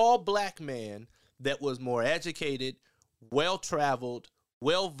tall black man that was more educated, well-traveled,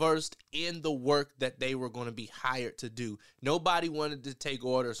 well-versed in the work that they were going to be hired to do. Nobody wanted to take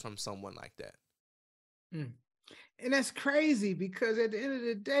orders from someone like that. And that's crazy, because at the end of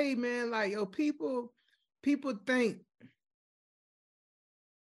the day, man, like, yo, people think,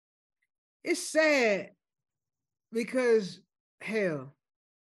 it's sad because, hell,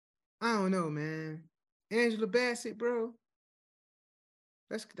 I don't know, man. Angela Bassett, bro.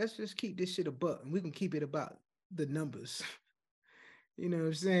 Let's just keep this shit a buck, and we can keep it about the numbers. You know what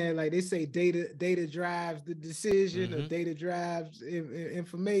I'm saying? Like they say, data drives the decision, or data drives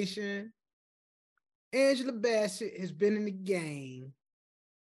information. Angela Bassett has been in the game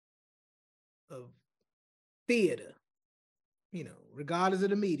of theater, you know, regardless of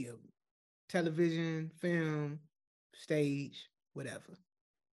the medium, television, film, stage, whatever,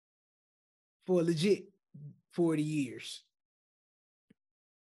 for a legit 40 years.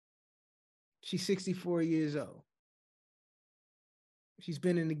 She's 64 years old. She's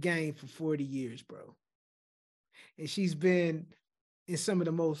been in the game for 40 years, bro. And she's been in some of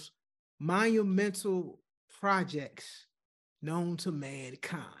the most monumental projects known to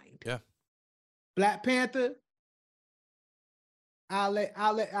mankind. Yeah. Black Panther, I'll let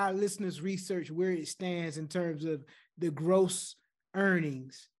our listeners research where it stands in terms of the gross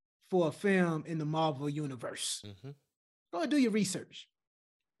earnings for a film in the Marvel universe. Go and do your research.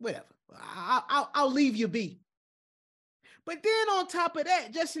 whatever. I'll leave you be. But then on top of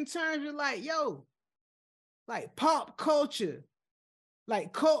that, just in terms of like, yo, like pop culture,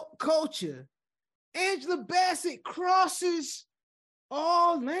 like cult culture, Angela Bassett crosses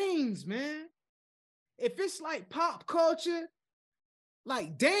all lanes, man. If it's like pop culture,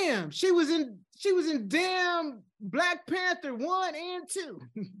 like damn, she was in damn Black Panther 1 and 2.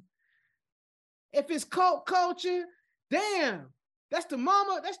 If it's cult culture, damn, that's the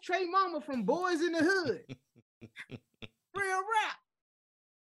mama, that's Trey Mama from Boys in the Hood. Real rap.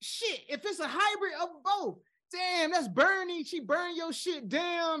 Shit, if it's a hybrid of both, damn, that's Bernie. She burn your shit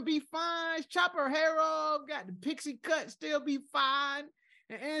down, be fine. Chop her hair off, got the pixie cut, still be fine.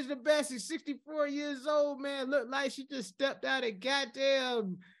 And Angela Bassett, 64 years old, man, look like she just stepped out of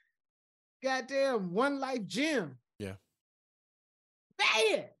goddamn One Life gym. Yeah.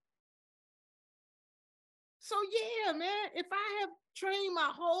 Bad. So yeah, man, if I have trained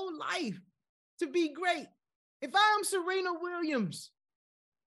my whole life to be great, if I'm Serena Williams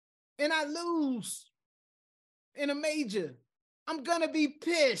and I lose in a major, I'm gonna be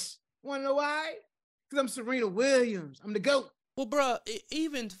pissed. Wanna know why? Because I'm Serena Williams. I'm the GOAT. Well, bro,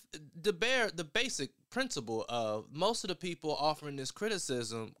 even the basic principle of most of the people offering this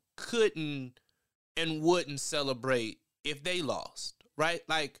criticism couldn't and wouldn't celebrate if they lost, right?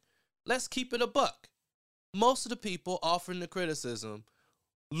 Like, let's keep it a buck. Most of the people offering the criticism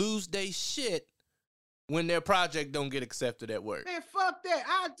lose their shit when their project don't get accepted at work. Man, fuck that.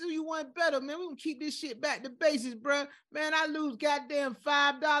 I'll do you one better, man. We gonna keep this shit back to basics, bro. Man, I lose goddamn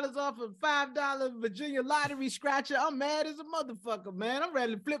 $5 off a $5 Virginia lottery scratcher. I'm mad as a motherfucker, man. I'm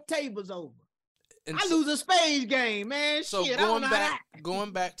ready to flip tables over. And I lose a spades game, man. So shit,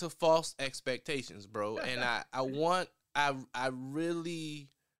 going back to false expectations, bro. And I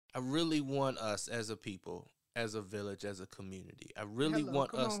really want us as a people, as a village, as a community. I really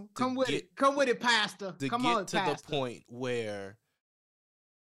want us to come with it, Pastor. To come get on, to Pastor. the point where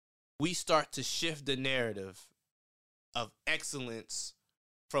we start to shift the narrative of excellence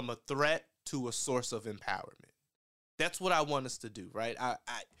from a threat to a source of empowerment. That's what I want us to do, right?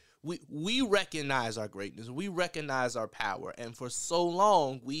 We recognize our greatness. We recognize our power. And for so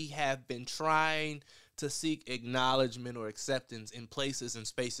long, we have been trying to seek acknowledgement or acceptance in places and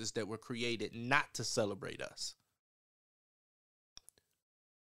spaces that were created not to celebrate us.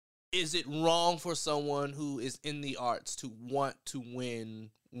 Is it wrong for someone who is in the arts to want to win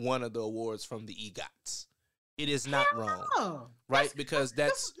one of the awards from the EGOTs? It is not wrong, right? Because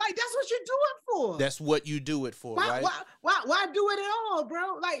that's what you do it for. That's what you do it for, right? Why do it at all,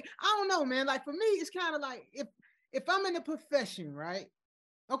 bro? Like, I don't know, man. Like, for me, it's kind of like if I'm in a profession, right?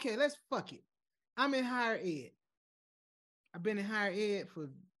 Okay, let's fuck it. I'm in higher ed. I've been in higher ed for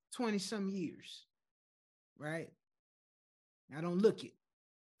 20-some years, right? I don't look it,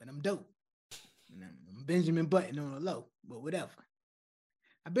 but I'm dope. And I'm Benjamin Button on the low, but whatever.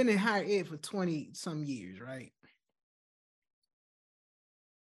 I've been in higher ed for 20-some years, right?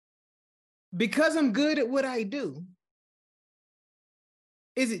 Because I'm good at what I do,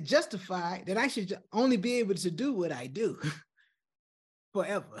 is it justified that I should only be able to do what I do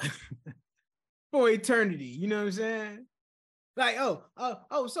forever? For eternity, you know what I'm saying? Like,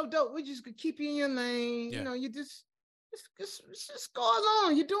 oh, so dope. We just could keep you in your lane. Yeah. You know, you just go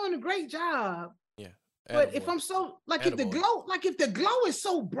along. You're doing a great job. Yeah. But if I'm so like, if the glow is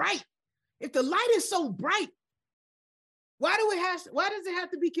so bright, if the light is so bright, why does it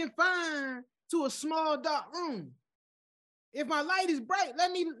have to be confined to a small dark room? If my light is bright, let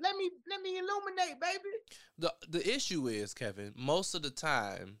me illuminate, baby. The issue is, Kevin, most of the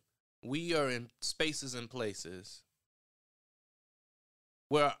time we are in spaces and places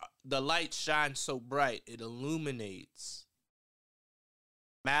where the light shines so bright it illuminates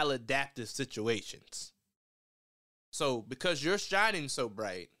maladaptive situations. So because you're shining so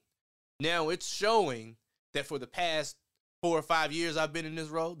bright, now it's showing that for the past 4 or 5 years I've been in this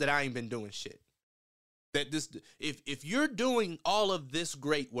role, that I ain't been doing shit. That this, if you're doing all of this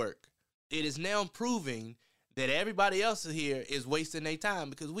great work, it is now proving that everybody else here is wasting their time,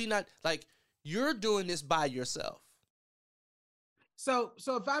 because we not, like, you're doing this by yourself. So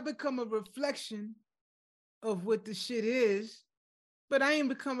if I become a reflection of what the shit is, but I ain't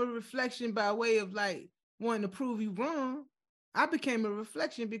become a reflection by way of like wanting to prove you wrong, I became a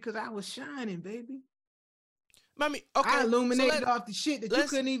reflection because I was shining, baby. I mean, okay, I illuminated off the shit that you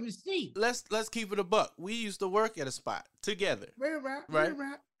couldn't even see. Let's keep it a buck. We used to work at a spot together. Right.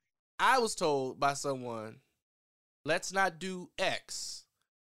 I was told by someone, let's not do X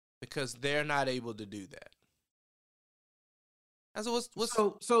because they're not able to do that. And so what's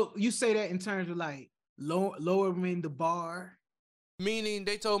so you say that in terms of like lowering the bar? Meaning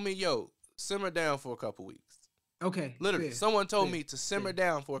they told me, yo, simmer down for a couple weeks. Okay. Literally, fair, someone told fair, me to simmer fair.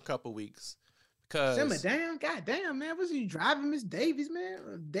 down for a couple weeks. Cause Simmer down, goddamn, man. Was you driving Miss Davies,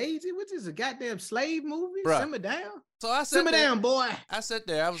 man? Daisy, what is a goddamn slave movie? Bruh. Simmer down. So I said Simmer down, boy. I sat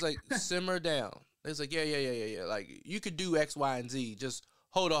there. I was like, simmer down. They was like, yeah. Like, you could do X, Y, and Z. Just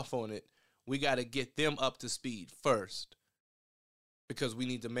hold off on it. We got to get them up to speed first. Because we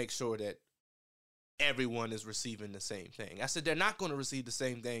need to make sure that everyone is receiving the same thing. I said, they're not going to receive the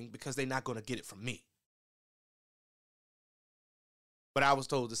same thing because they're not going to get it from me. But I was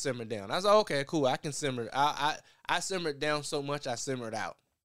told to simmer down. I was like, okay, cool. I can simmer. I simmered down so much, I simmered out.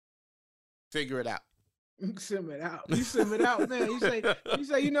 Figure it out. Simmered out. You simmered out, man. You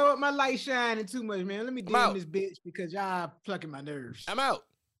say, you know what? My light shining too much, man. Let me dim this bitch because y'all plucking my nerves. I'm out.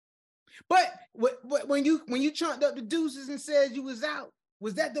 But when you chunked up the deuces and said you was out,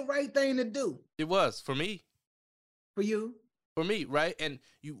 was that the right thing to do? It was for me. For you? For me, right? And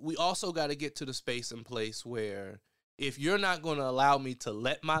we also got to get to the space and place where if you're not going to allow me to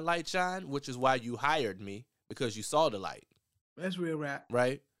let my light shine, which is why you hired me, because you saw the light. That's real rap.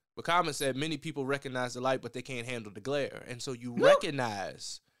 Right? But Common said many people recognize the light, but they can't handle the glare. And so you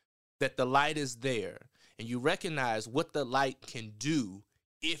recognize that the light is there, and you recognize what the light can do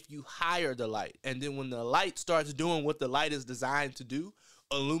if you hire the light. And then when the light starts doing what the light is designed to do,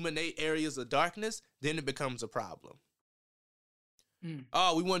 illuminate areas of darkness, then it becomes a problem.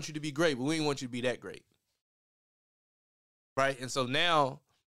 Oh, we want you to be great, but we didn't want you to be that great. Right? And so now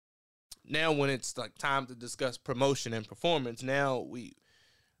when it's like time to discuss promotion and performance,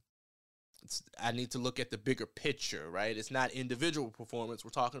 I need to look at the bigger picture, right? It's not individual performance.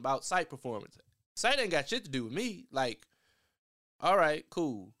 We're talking about site performance. Site ain't got shit to do with me. Like, all right,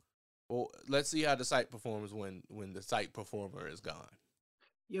 cool. Well, let's see how the site performs when the site performer is gone.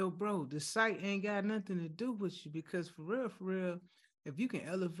 Yo, bro, the site ain't got nothing to do with you because for real, if you can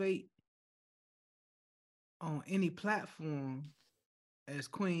elevate on any platform as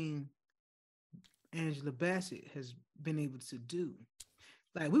Queen Angela Bassett has been able to do.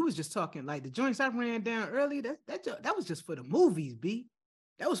 Like we was just talking, like the joints I ran down earlier, that was just for the movies, B.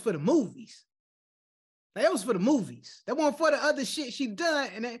 That was for the movies. Like, that was for the movies. That wasn't for the other shit she done.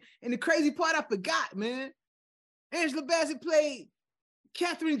 And the crazy part I forgot, man. Angela Bassett played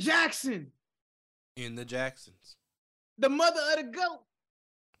Katherine Jackson. In the Jacksons. The mother of the GOAT.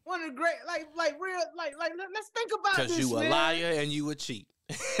 One of the great, like real, like, let's think about this, because you a man. liar and you a cheat.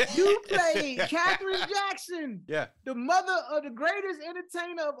 You played Katherine Jackson. Yeah. The mother of the greatest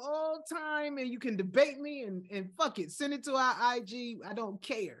entertainer of all time, and you can debate me and fuck it. Send it to our IG. I don't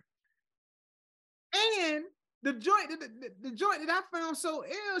care. And the joint that I found so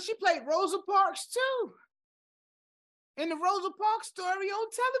ill, she played Rosa Parks too. In the Rosa Parks story on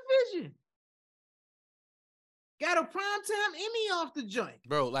television. Got a primetime Emmy off the joint.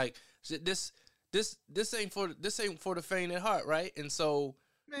 Bro, like this ain't for the faint at heart, right? And so,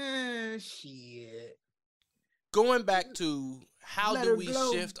 man, shit. Going back to how Let do her we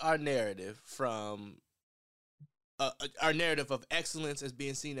glow. shift our narrative from our narrative of excellence as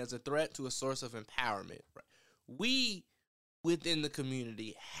being seen as a threat to a source of empowerment? Right? We within the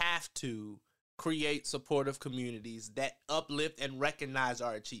community have to create supportive communities that uplift and recognize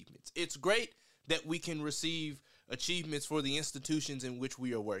our achievements. It's great that we can receive achievements for the institutions in which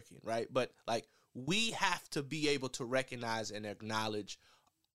we are working, right? But like we have to be able to recognize and acknowledge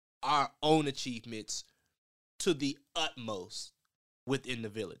our own achievements to the utmost within the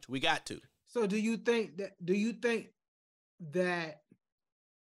village. We got to. So do you think that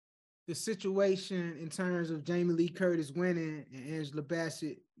the situation in terms of Jamie Lee Curtis winning and Angela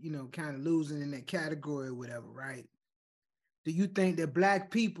Bassett, kind of losing in that category or whatever, right? Do you think that Black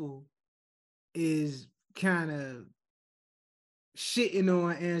people is kind of shitting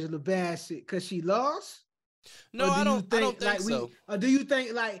on Angela Bassett because she lost? No, I don't think so. Or do you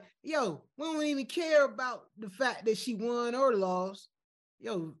think like, yo, we don't even care about the fact that she won or lost?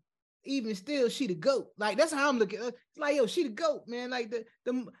 Yo, even still, she the GOAT. Like that's how I'm looking. It's like, yo, she the GOAT, man. Like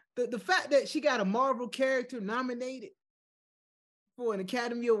the fact that she got a Marvel character nominated for an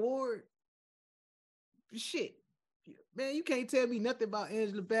Academy Award, shit. Man, you can't tell me nothing about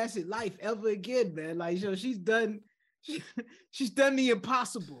Angela Bassett's life ever again, man. Like, yo, she's done the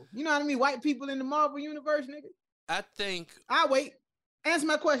impossible. You know what I mean? White people in the Marvel universe, nigga. I think. I'll wait. Answer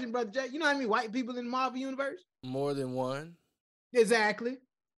my question, Brother Jay. You know what I mean? White people in the Marvel universe? More than one. Exactly.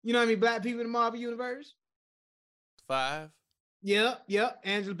 You know what I mean? Black people in the Marvel universe? 5. Yep.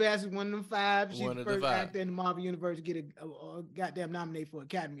 Angela Bassett, one of them 5. She's One the of the first 5. actor in the Marvel universe to get a goddamn nominated for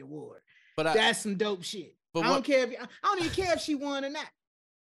Academy Award. But that's some dope shit. I don't even care if she won or not.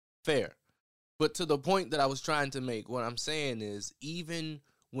 Fair. But to the point that I was trying to make, what I'm saying is, even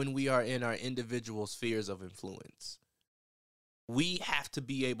when we are in our individual spheres of influence, we have to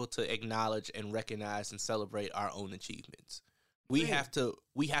be able to acknowledge and recognize and celebrate our own achievements. We have to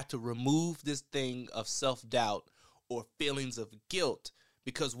remove this thing of self-doubt or feelings of guilt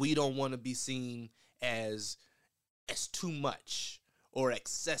because we don't want to be seen as too much or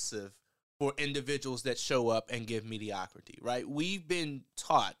excessive for individuals that show up and give mediocrity, right? We've been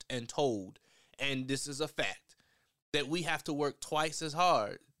taught and told, and this is a fact, that we have to work twice as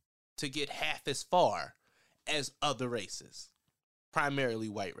hard to get half as far as other races, primarily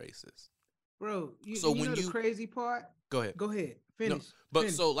white races. Bro, you when know the crazy part? Go ahead. Go ahead. Finish.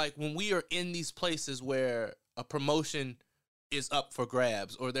 Finish. So like when we are in these places where a promotion is up for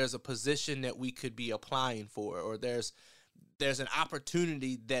grabs, or there's a position that we could be applying for, or there's an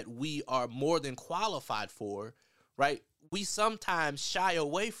opportunity that we are more than qualified for, right? We sometimes shy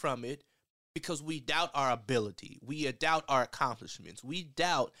away from it because we doubt our ability. We doubt our accomplishments. We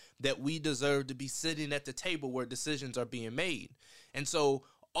doubt that we deserve to be sitting at the table where decisions are being made. And so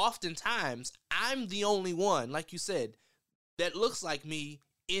oftentimes I'm the only one, like you said, that looks like me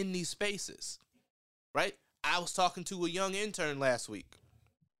in these spaces, right? I was talking to a young intern last week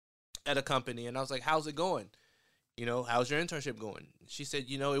at a company, and I was like, how's it going? How's your internship going? She said,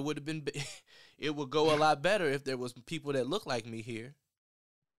 it would have been, it would go a lot better if there was people that look like me here.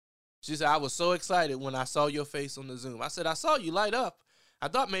 She said, I was so excited when I saw your face on the Zoom. I said, I saw you light up. I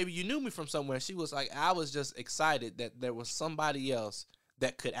thought maybe you knew me from somewhere. She was like, I was just excited that there was somebody else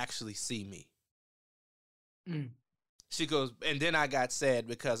that could actually see me. Mm. She goes, and then I got sad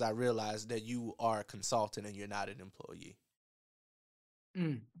because I realized that you are a consultant and you're not an employee.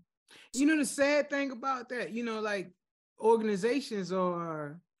 Mm. You know the sad thing about that, like organizations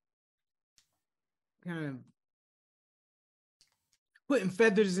are kind of putting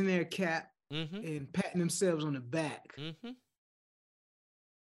feathers in their cap and patting themselves on the back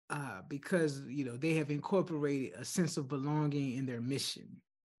because, they have incorporated a sense of belonging in their mission.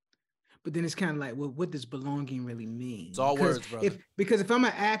 But then it's kind of like, well, what does belonging really mean? It's all words, brother. Because if I'm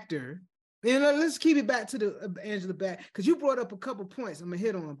an actor, and let's keep it back to the Angela Bassett, because you brought up a couple points I'm going to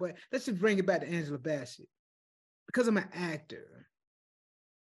hit on, but let's just bring it back to Angela Bassett. Because I'm an actor,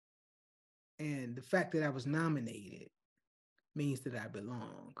 and the fact that I was nominated means that I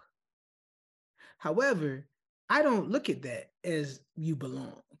belong. However, I don't look at that as you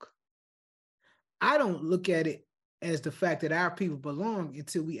belong. I don't look at it as the fact that our people belong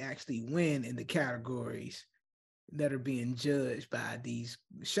until we actually win in the categories that are being judged by these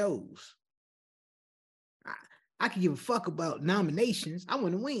shows. I can give a fuck about nominations. I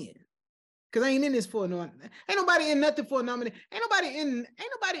want to win. Because I ain't in this for no, ain't nobody in nothing for a nomination. Ain't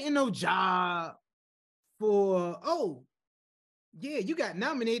nobody in no job for, oh, yeah, you got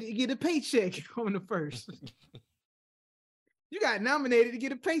nominated to get a paycheck on the 1st. You got nominated to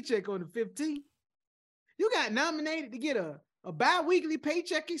get a paycheck on the 15th. You got nominated to get a bi-weekly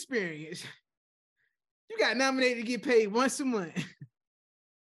paycheck experience. You got nominated to get paid once a month.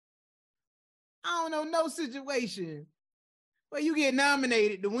 I don't know no situation where you get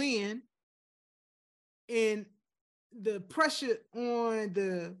nominated to win and the pressure on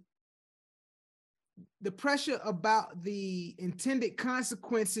the pressure about the intended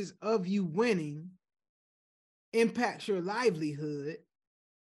consequences of you winning impacts your livelihood,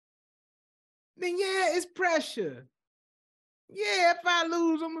 then yeah, it's pressure. Yeah, if I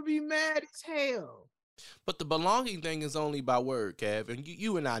lose, I'm gonna be mad as hell. But the belonging thing is only by word, Kev, and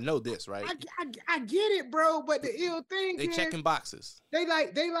you and I know this, right? I get it, bro. But the ill thing they is, checking boxes. They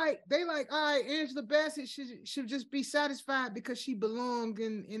like. All right, Angela Bassett should just be satisfied because she belonged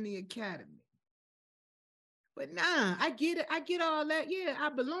in the academy. But nah, I get it. I get all that. Yeah, I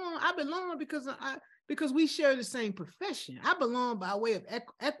belong. I belong because we share the same profession. I belong by way of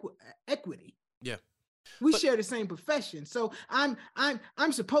equity. Yeah. We share the same profession. So I'm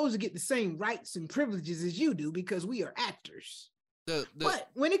supposed to get the same rights and privileges as you do because we are actors. But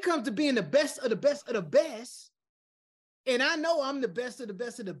when it comes to being the best of the best of the best, and I know I'm the best of the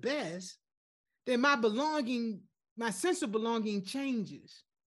best of the best, then my sense of belonging changes.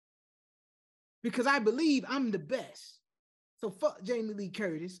 Because I believe I'm the best. So fuck Jamie Lee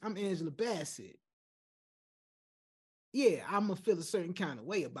Curtis. I'm Angela Bassett. Yeah, I'm going to feel a certain kind of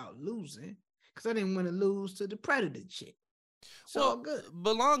way about losing because I didn't want to lose to the Predator chick. So well, good.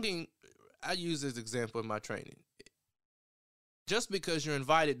 Belonging, I use this example in my training. Just because you're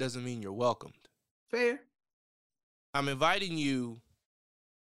invited doesn't mean you're welcomed. Fair. I'm inviting you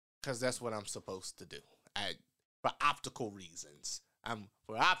because that's what I'm supposed to do. For optical reasons.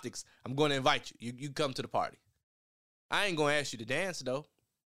 For optics, I'm going to invite you. You come to the party. I ain't going to ask you to dance, though.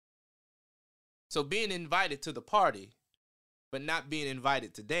 So being invited to the party, but not being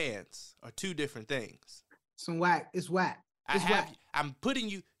invited to dance are two different things. Some whack. It's whack. It's whack. I'm putting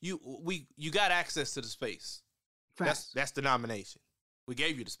you got access to the space. Facts. That's the nomination. We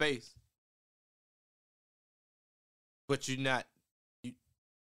gave you the space. But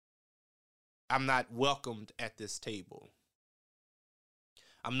I'm not welcomed at this table.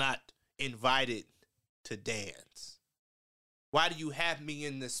 I'm not invited to dance. Why do you have me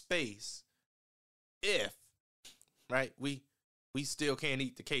in this space if, right, we still can't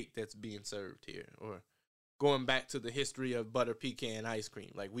eat the cake that's being served here? Or going back to the history of butter pecan ice cream.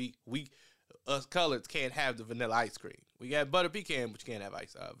 Like we us coloreds can't have the vanilla ice cream. We got butter pecan, but you can't have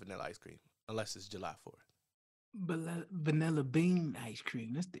vanilla ice cream unless it's July 4th. Vanilla bean ice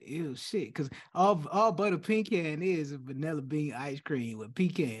cream. That's the ill shit. Because all butter pecan is vanilla bean ice cream with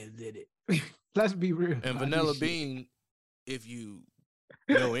pecans in it. Let's be real. And vanilla bean, if you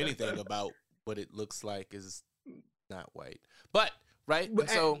know anything about what it looks like, is not white. But right. But,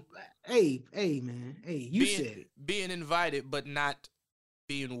 so hey, man. Hey, you said it. Being invited but not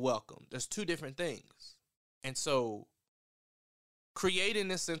being welcomed. There's two different things. And so creating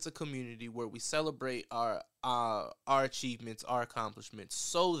this sense of community where we celebrate our achievements, our accomplishments,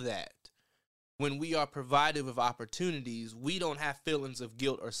 so that when we are provided with opportunities, we don't have feelings of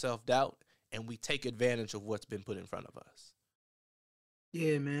guilt or self-doubt, and we take advantage of what's been put in front of us.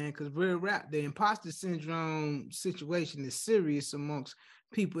 Yeah, man, because real rap, the imposter syndrome situation is serious amongst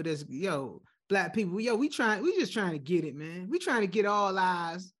people that's, black people. We just trying to get it, man. We trying to get all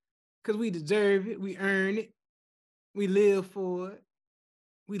eyes because we deserve it. We earn it. We live for it.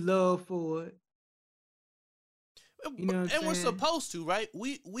 We love for it. You know what I'm we're saying? supposed to, right?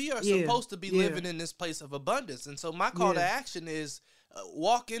 We are supposed to be living in this place of abundance. And so my call to action is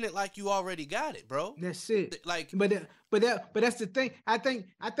walk in it like you already got it, bro. That's it. Like, but that's the thing. I think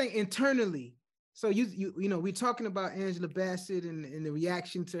internally. So we're talking about Angela Bassett and the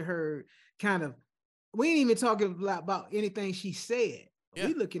reaction to her kind of. We ain't even talking about anything she said. Yeah.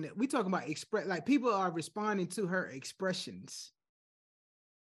 We talking about like people are responding to her expressions.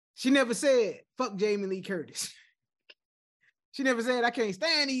 She never said fuck Jamie Lee Curtis. She never said I can't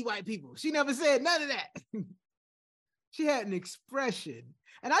stand these white people. She never said none of that. She had an expression.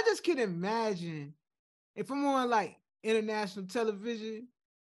 And I just can imagine if I'm on like international television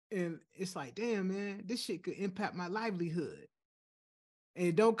and it's like, damn, man, this shit could impact my livelihood. And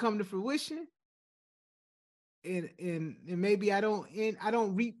it don't come to fruition. And maybe I don't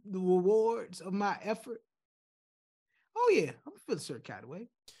reap the rewards of my effort. Oh yeah, I'm feeling a certain kind of way.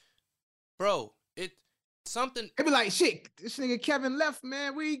 Bro, it be like, shit, this nigga Kevin left,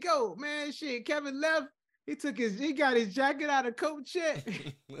 man. Where he go? Man, shit, Kevin left. He got his jacket out of coat check.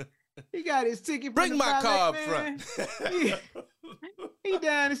 He got his ticket. Bring my car up front. He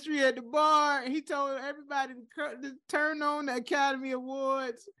down the street at the bar. He told everybody to turn on the Academy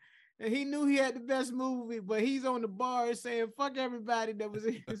Awards. And he knew he had the best movie, but he's on the bar saying, fuck everybody that was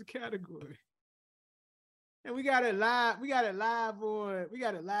in his category. And we got it live on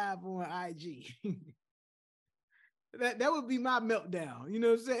IG. That would be my meltdown. You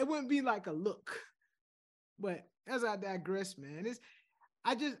know what I'm saying? It wouldn't be like a look. But as I digress, man,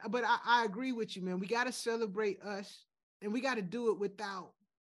 I agree with you, man. We got to celebrate us, and we got to do it without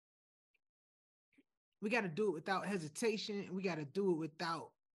hesitation, and we got to do it without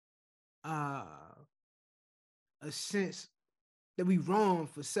a sense that we wrong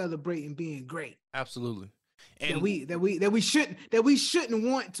for celebrating being great. Absolutely. And we shouldn't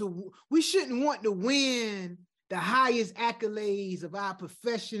want to win the highest accolades of our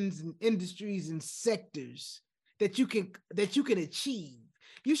professions and industries and sectors that you can achieve.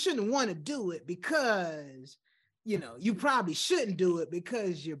 You shouldn't want to do it because you probably shouldn't do it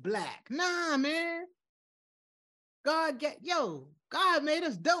because you're black. Nah, man. God made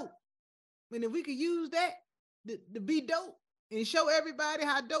us dope. And if we could use that to be dope and show everybody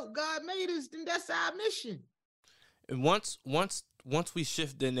how dope God made us, then that's our mission. And once we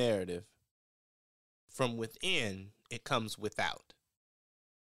shift the narrative from within, it comes without.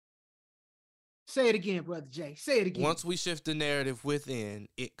 Say it again, Brother Jay. Say it again. Once we shift the narrative within,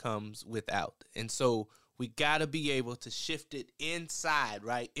 it comes without. And so we got to be able to shift it inside,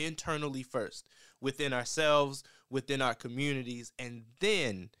 right? Internally first, within ourselves, within our communities, and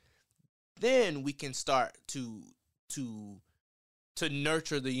then we can start to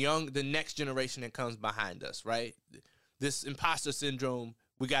nurture the next generation that comes behind us, right? This imposter syndrome,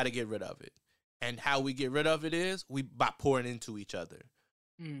 we got to get rid of it. And how we get rid of it is by pouring into each other,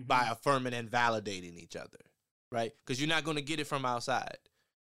 by affirming and validating each other, right? Because you're not going to get it from outside.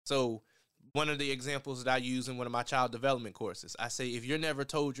 So one of the examples that I use in one of my child development courses, I say, if you're never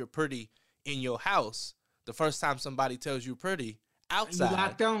told you're pretty in your house, the first time somebody tells you pretty outside.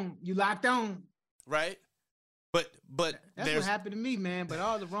 You locked on. Right? But that's what happened to me, man. But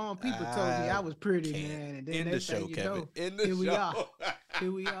all the wrong people told me I was pretty, man. And then in the show, Kevin. Here we are.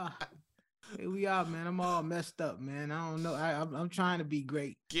 Here we are, man. I'm all messed up, man. I don't know. I'm trying to be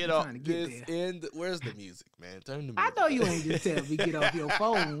great. Get off this end. Where's the music, man? Turn the music. I know you ain't just tell me get off your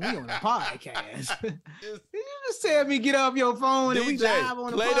phone. We on a podcast. Did you just tell me get off your phone and we live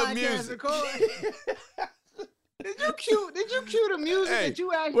on a podcast recording? Did you cue the music that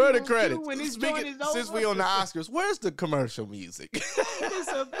you actually where the credits? When this joint is over? Since we on the Oscars, where's the commercial music? It's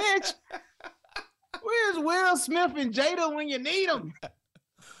a bitch. Where's Will Smith and Jada when you need them?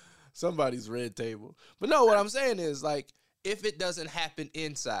 Somebody's red table. But no, what I'm saying is, like, if it doesn't happen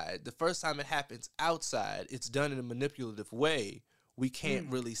inside, the first time it happens outside, it's done in a manipulative way. We can't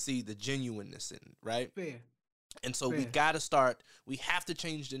really see the genuineness in it, right? Fair. And so we got to start. We have to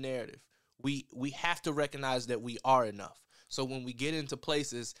change the narrative. We have to recognize that we are enough. So when we get into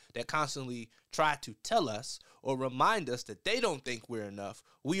places that constantly try to tell us or remind us that they don't think we're enough,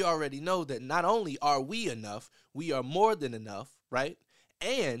 we already know that not only are we enough, we are more than enough, right?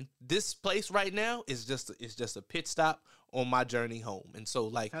 And this place right now is just a pit stop on my journey home. And so,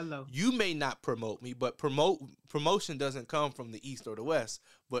 like, you may not promote me, but promotion doesn't come from the east or the west,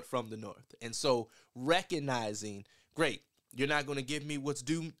 but from the north. And so recognizing, great, you're not going to give me what's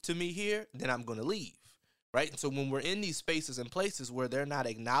due to me here, then I'm going to leave, right? And so when we're in these spaces and places where they're not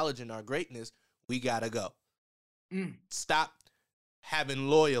acknowledging our greatness, we got to go. Stop having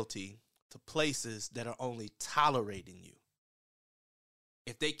loyalty to places that are only tolerating you.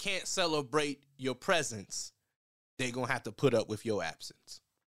 If they can't celebrate your presence, they're going to have to put up with your absence.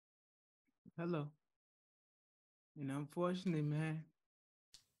 Hello. Unfortunately, man.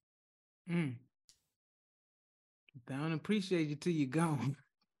 I don't appreciate you till you're gone.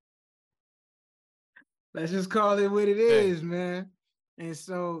 Let's just call it what it is, man. And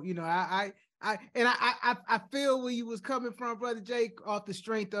so, I feel where you was coming from, Brother Jake, off the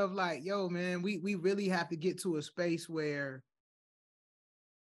strength of like, yo, man, we really have to get to a space where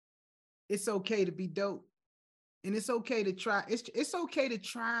it's okay to be dope. And it's okay to try. It's okay to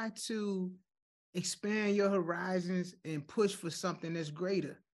try to expand your horizons and push for something that's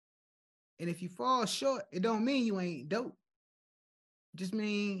greater. And if you fall short, it don't mean you ain't dope. It just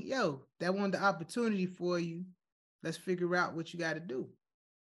mean, yo, that wasn't the opportunity for you. Let's figure out what you got to do.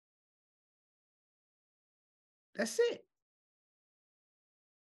 That's it.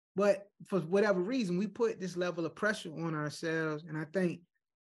 But for whatever reason, we put this level of pressure on ourselves. And I think,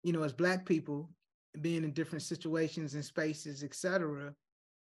 as Black people, being in different situations and spaces, etc.,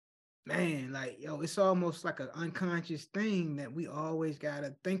 man, like, yo, it's almost like an unconscious thing that we always got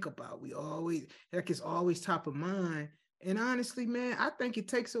to think about. It's always top of mind. And honestly, man, I think it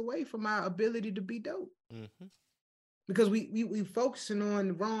takes away from our ability to be dope. Mm-hmm. Because we focusing on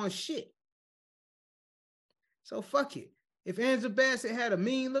the wrong shit. So fuck it. If Angela Bassett had a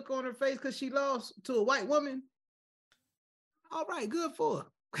mean look on her face because she lost to a white woman, all right, good for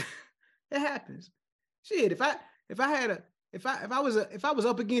her. It happens. Shit, if I was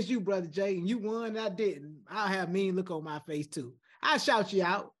up against you, Brother Jay, and you won and I didn't, I'll have a mean look on my face too. I shout you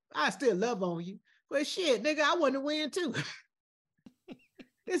out. I still love on you. But shit, nigga, I want to win too.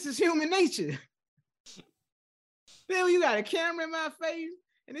 This is human nature. Then you got a camera in my face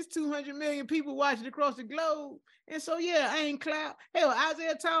and it's 200 million people watching across the globe. And so, yeah, I ain't clout. Hell,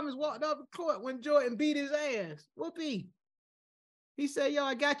 Isaiah Thomas walked off the court when Jordan beat his ass. Whoopee. He said, yo,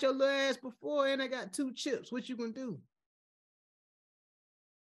 I got your little ass before and I got 2 chips. What you gonna do?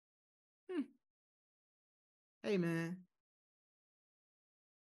 Hey, man.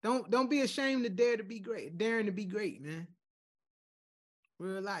 Don't be ashamed to dare to be great. Daring to be great, man.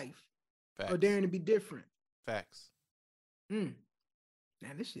 Real life. Facts. Or daring to be different. Facts. Man,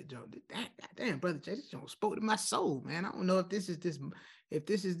 this shit, Joe. Damn, Brother Jay, this Joe spoke to my soul, man. I don't know if this is this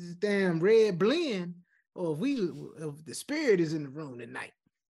damn red blend or if the spirit is in the room tonight.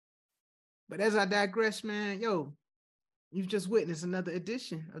 But as I digress, man, yo, you've just witnessed another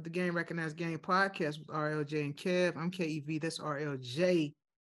edition of the Game Recognized Game podcast with RLJ and Kev. I'm KEV, that's RLJ.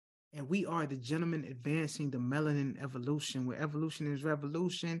 And we are the gentlemen advancing the melanin evolution, where evolution is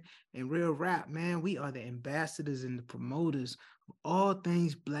revolution. And real rap, man, we are the ambassadors and the promoters of all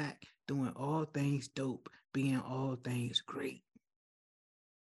things Black, doing all things dope, being all things great.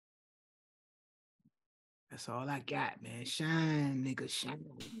 That's all I got, man. Shine, nigga, shine.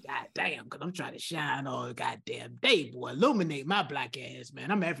 God damn, because I'm trying to shine all the goddamn day, boy. Illuminate my Black ass,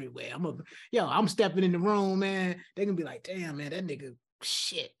 man. I'm everywhere. I'm stepping in the room, man. They can be like, damn, man, that nigga,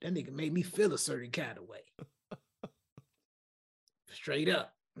 shit, that nigga made me feel a certain kind of way. Straight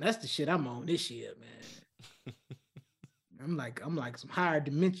up. That's the shit I'm on this year, man. I'm like some higher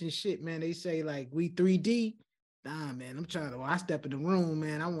dimension shit, man. They say like we 3D. Nah, man. I'm trying to. When I step in the room,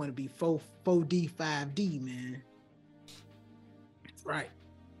 man, I want to be 4D, 5D, man. Right.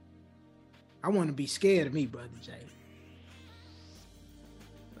 I want to be scared of me, brother Jay.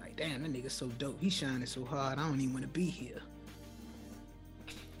 Like, damn, that nigga's so dope. He's shining so hard. I don't even want to be here.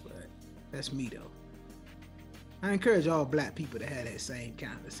 But that's me though. I encourage all black people to have that same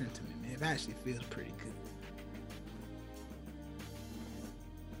kind of sentiment, man. It actually feels pretty good.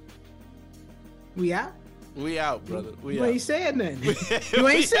 We out? We out, brother. You ain't said nothing. You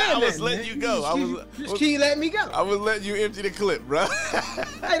ain't said nothing. I was letting you go. Just keep letting me go. I was letting you empty the clip, bro.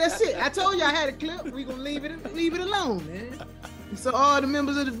 Hey, that's it. I told you I had a clip. We gonna leave it alone, man. And so all the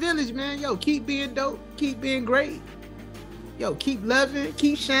members of the village, man, yo, keep being dope, keep being great. Yo, keep loving,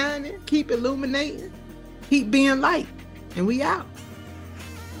 keep shining, keep illuminating, keep being light. And we out.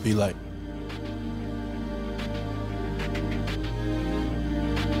 Be light.